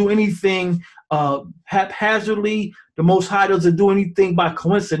doesn't do anything haphazardly. The Most High doesn't do anything by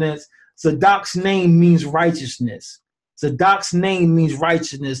coincidence. Zadok's name means righteousness. Zadok's name means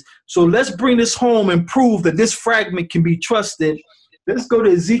righteousness. So let's bring this home and prove that this fragment can be trusted. Let's go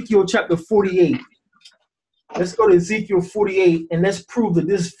to Ezekiel chapter 48. Let's go to Ezekiel 48 and let's prove that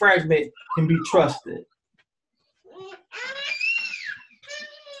this fragment can be trusted.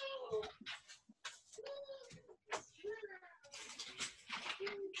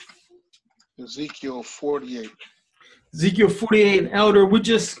 Ezekiel 48. Ezekiel 48, Elder, we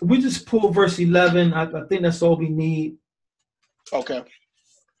just pull verse 11. I think that's all we need. Okay.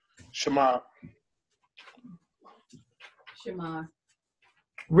 Shema. Shema.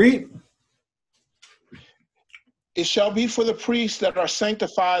 Read. It shall be for the priests that are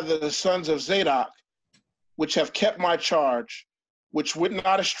sanctified, the sons of Zadok, which have kept my charge, which went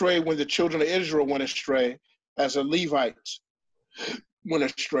not astray when the children of Israel went astray, as the Levites went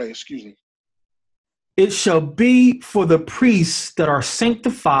astray. Excuse me. It shall be for the priests that are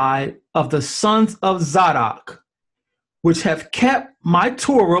sanctified of the sons of Zadok, which have kept my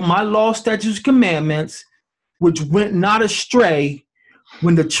Torah, my law, statutes, commandments, which went not astray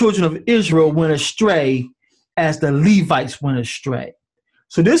when the children of Israel went astray, as the Levites went astray.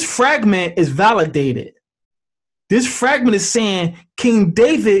 So this fragment is validated. This fragment is saying King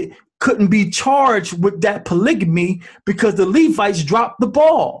David couldn't be charged with that polygamy because the Levites dropped the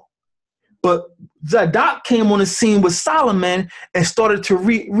ball. But Zadok came on the scene with Solomon and started to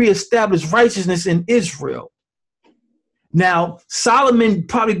reestablish righteousness in Israel. Now, Solomon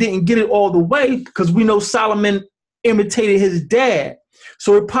probably didn't get it all the way because we know Solomon imitated his dad.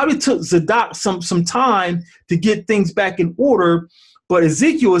 So it probably took Zadok some time to get things back in order. But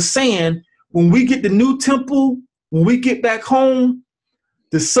Ezekiel is saying, when we get the new temple, when we get back home,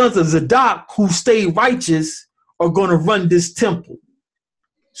 the sons of Zadok who stay righteous are going to run this temple.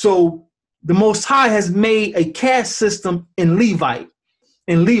 So the Most High has made a caste system in Levi.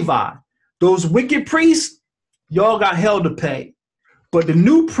 Those wicked priests, y'all got hell to pay. But the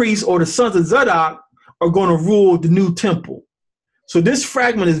new priests or the sons of Zadok are going to rule the new temple. So this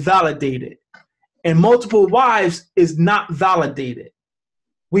fragment is validated, and multiple wives is not validated.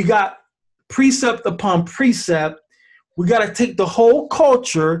 We got precept upon precept. We got to take the whole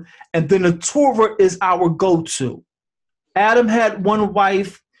culture, and then the Torah is our go-to. Adam had one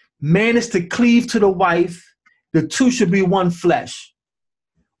wife. Man is to cleave to the wife. The two should be one flesh.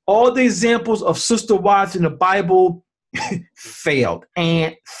 All the examples of sister wives in the Bible failed.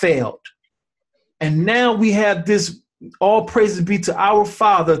 And now we have this. All praises be to our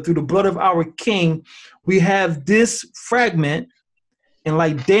Father through the blood of our King. We have this fragment, and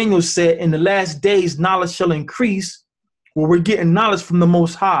like Daniel said, in the last days, knowledge shall increase, where we're getting knowledge from the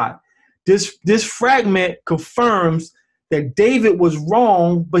Most High. This fragment confirms that David was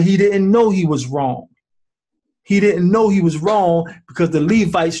wrong, but he didn't know he was wrong. He didn't know he was wrong because the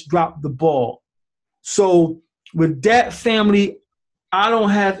Levites dropped the ball. So with that, family, I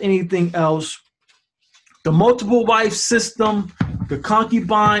don't have anything else. The multiple wife system, the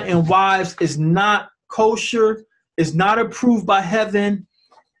concubine and wives is not kosher, is not approved by heaven,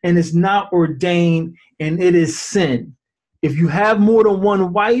 and is not ordained, and it is sin. If you have more than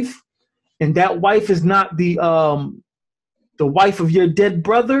one wife, and that wife is not the wife of your dead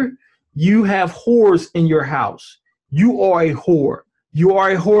brother, you have whores in your house. You are a whore. You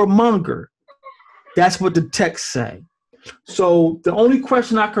are a whoremonger. That's what the text say. So the only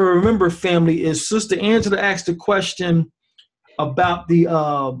question I can remember, family, is Sister Angela asked the question about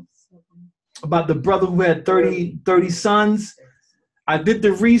the brother who had 30 sons. I did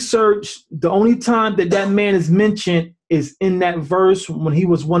the research. The only time that man is mentioned is in that verse when he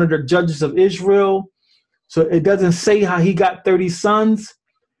was one of the judges of Israel. So it doesn't say how he got 30 sons,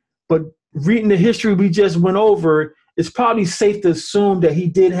 but reading the history we just went over, it's probably safe to assume that he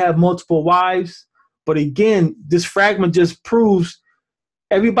did have multiple wives. But again, this fragment just proves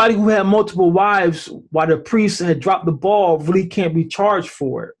everybody who had multiple wives while the priest had dropped the ball really can't be charged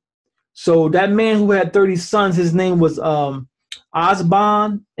for it. So that man who had 30 sons, his name was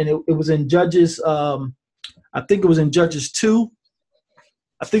Osban, and it was in Judges, I think it was in Judges 2.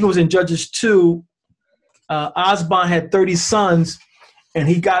 Osban had 30 sons, and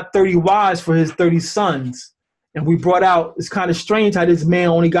he got 30 wives for his 30 sons. And we brought out, it's kind of strange how this man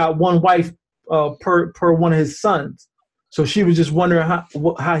only got one wife per one of his sons. So she was just wondering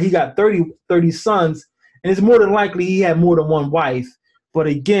how he got 30 sons. And it's more than likely he had more than one wife. But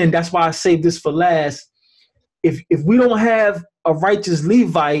again, that's why I saved this for last. If we don't have a righteous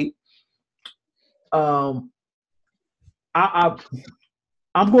Levite, I'm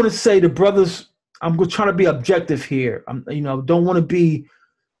going to say the brothers, I'm going to try to be objective here. Don't want to be,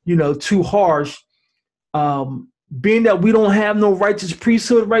 too harsh. Being that we don't have no righteous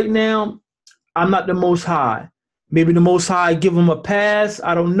priesthood right now, I'm not the Most High. Maybe the Most High give him a pass.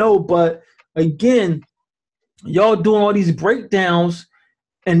 I don't know. But again, y'all doing all these breakdowns,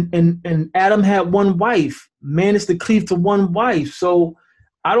 and Adam had one wife. Man is to cleave to one wife. So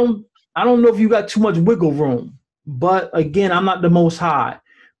I don't know if you got too much wiggle room. But again, I'm not the Most High.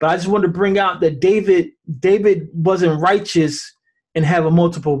 But I just wanted to bring out that David wasn't righteous and having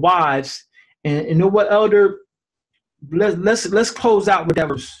multiple wives. And you know what, Elder? Let's close out with that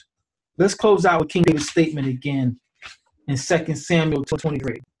verse. Let's close out with King David's statement again in 2 Samuel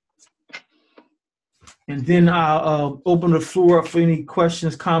 23. And then I'll open the floor up for any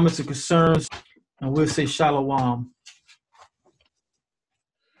questions, comments, or concerns, and we'll say Shalom.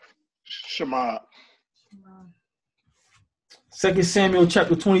 Shema. 2 Samuel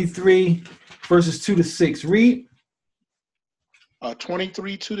chapter 23, verses 2 to 6. Read.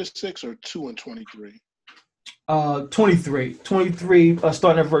 23, 2 to 6, or 2 and 23? 23,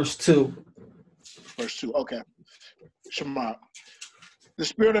 starting at verse 2. Verse 2, okay. Shema. The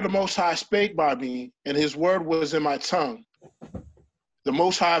Spirit of the Most High spake by me, and his word was in my tongue. The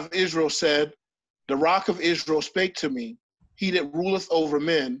Most High of Israel said, the Rock of Israel spake to me. He that ruleth over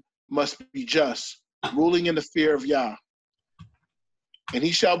men must be just, ruling in the fear of Yah. And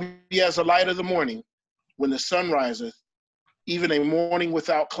he shall be as a light of the morning, when the sun riseth, even a morning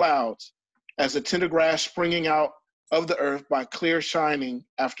without clouds, as the tender grass springing out of the earth by clear shining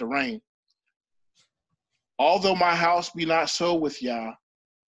after rain. Although my house be not so with Yah,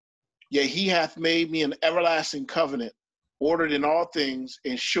 yet he hath made me an everlasting covenant, ordered in all things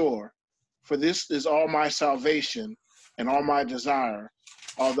and sure. For this is all my salvation and all my desire,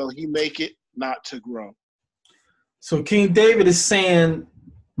 although he make it not to grow. So King David is saying,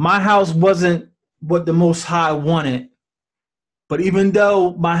 my house wasn't what the Most High wanted. But even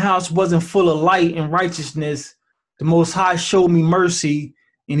though my house wasn't full of light and righteousness, the Most High showed me mercy,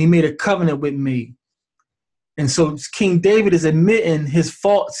 and he made a covenant with me. And so King David is admitting his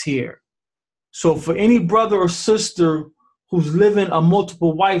faults here. So for any brother or sister who's living a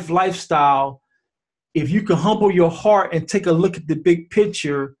multiple wife lifestyle, if you can humble your heart and take a look at the big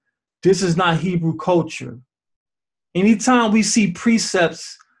picture, this is not Hebrew culture. Anytime we see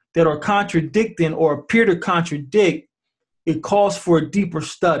precepts that are contradicting or appear to contradict, it calls for a deeper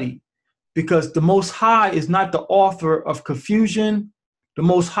study, because the Most High is not the author of confusion. The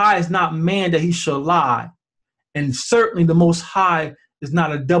Most High is not man that he shall lie. And certainly the Most High is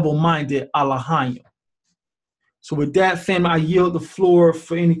not a double-minded Elohim. So with that, fam, I yield the floor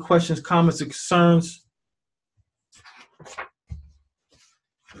for any questions, comments, or concerns.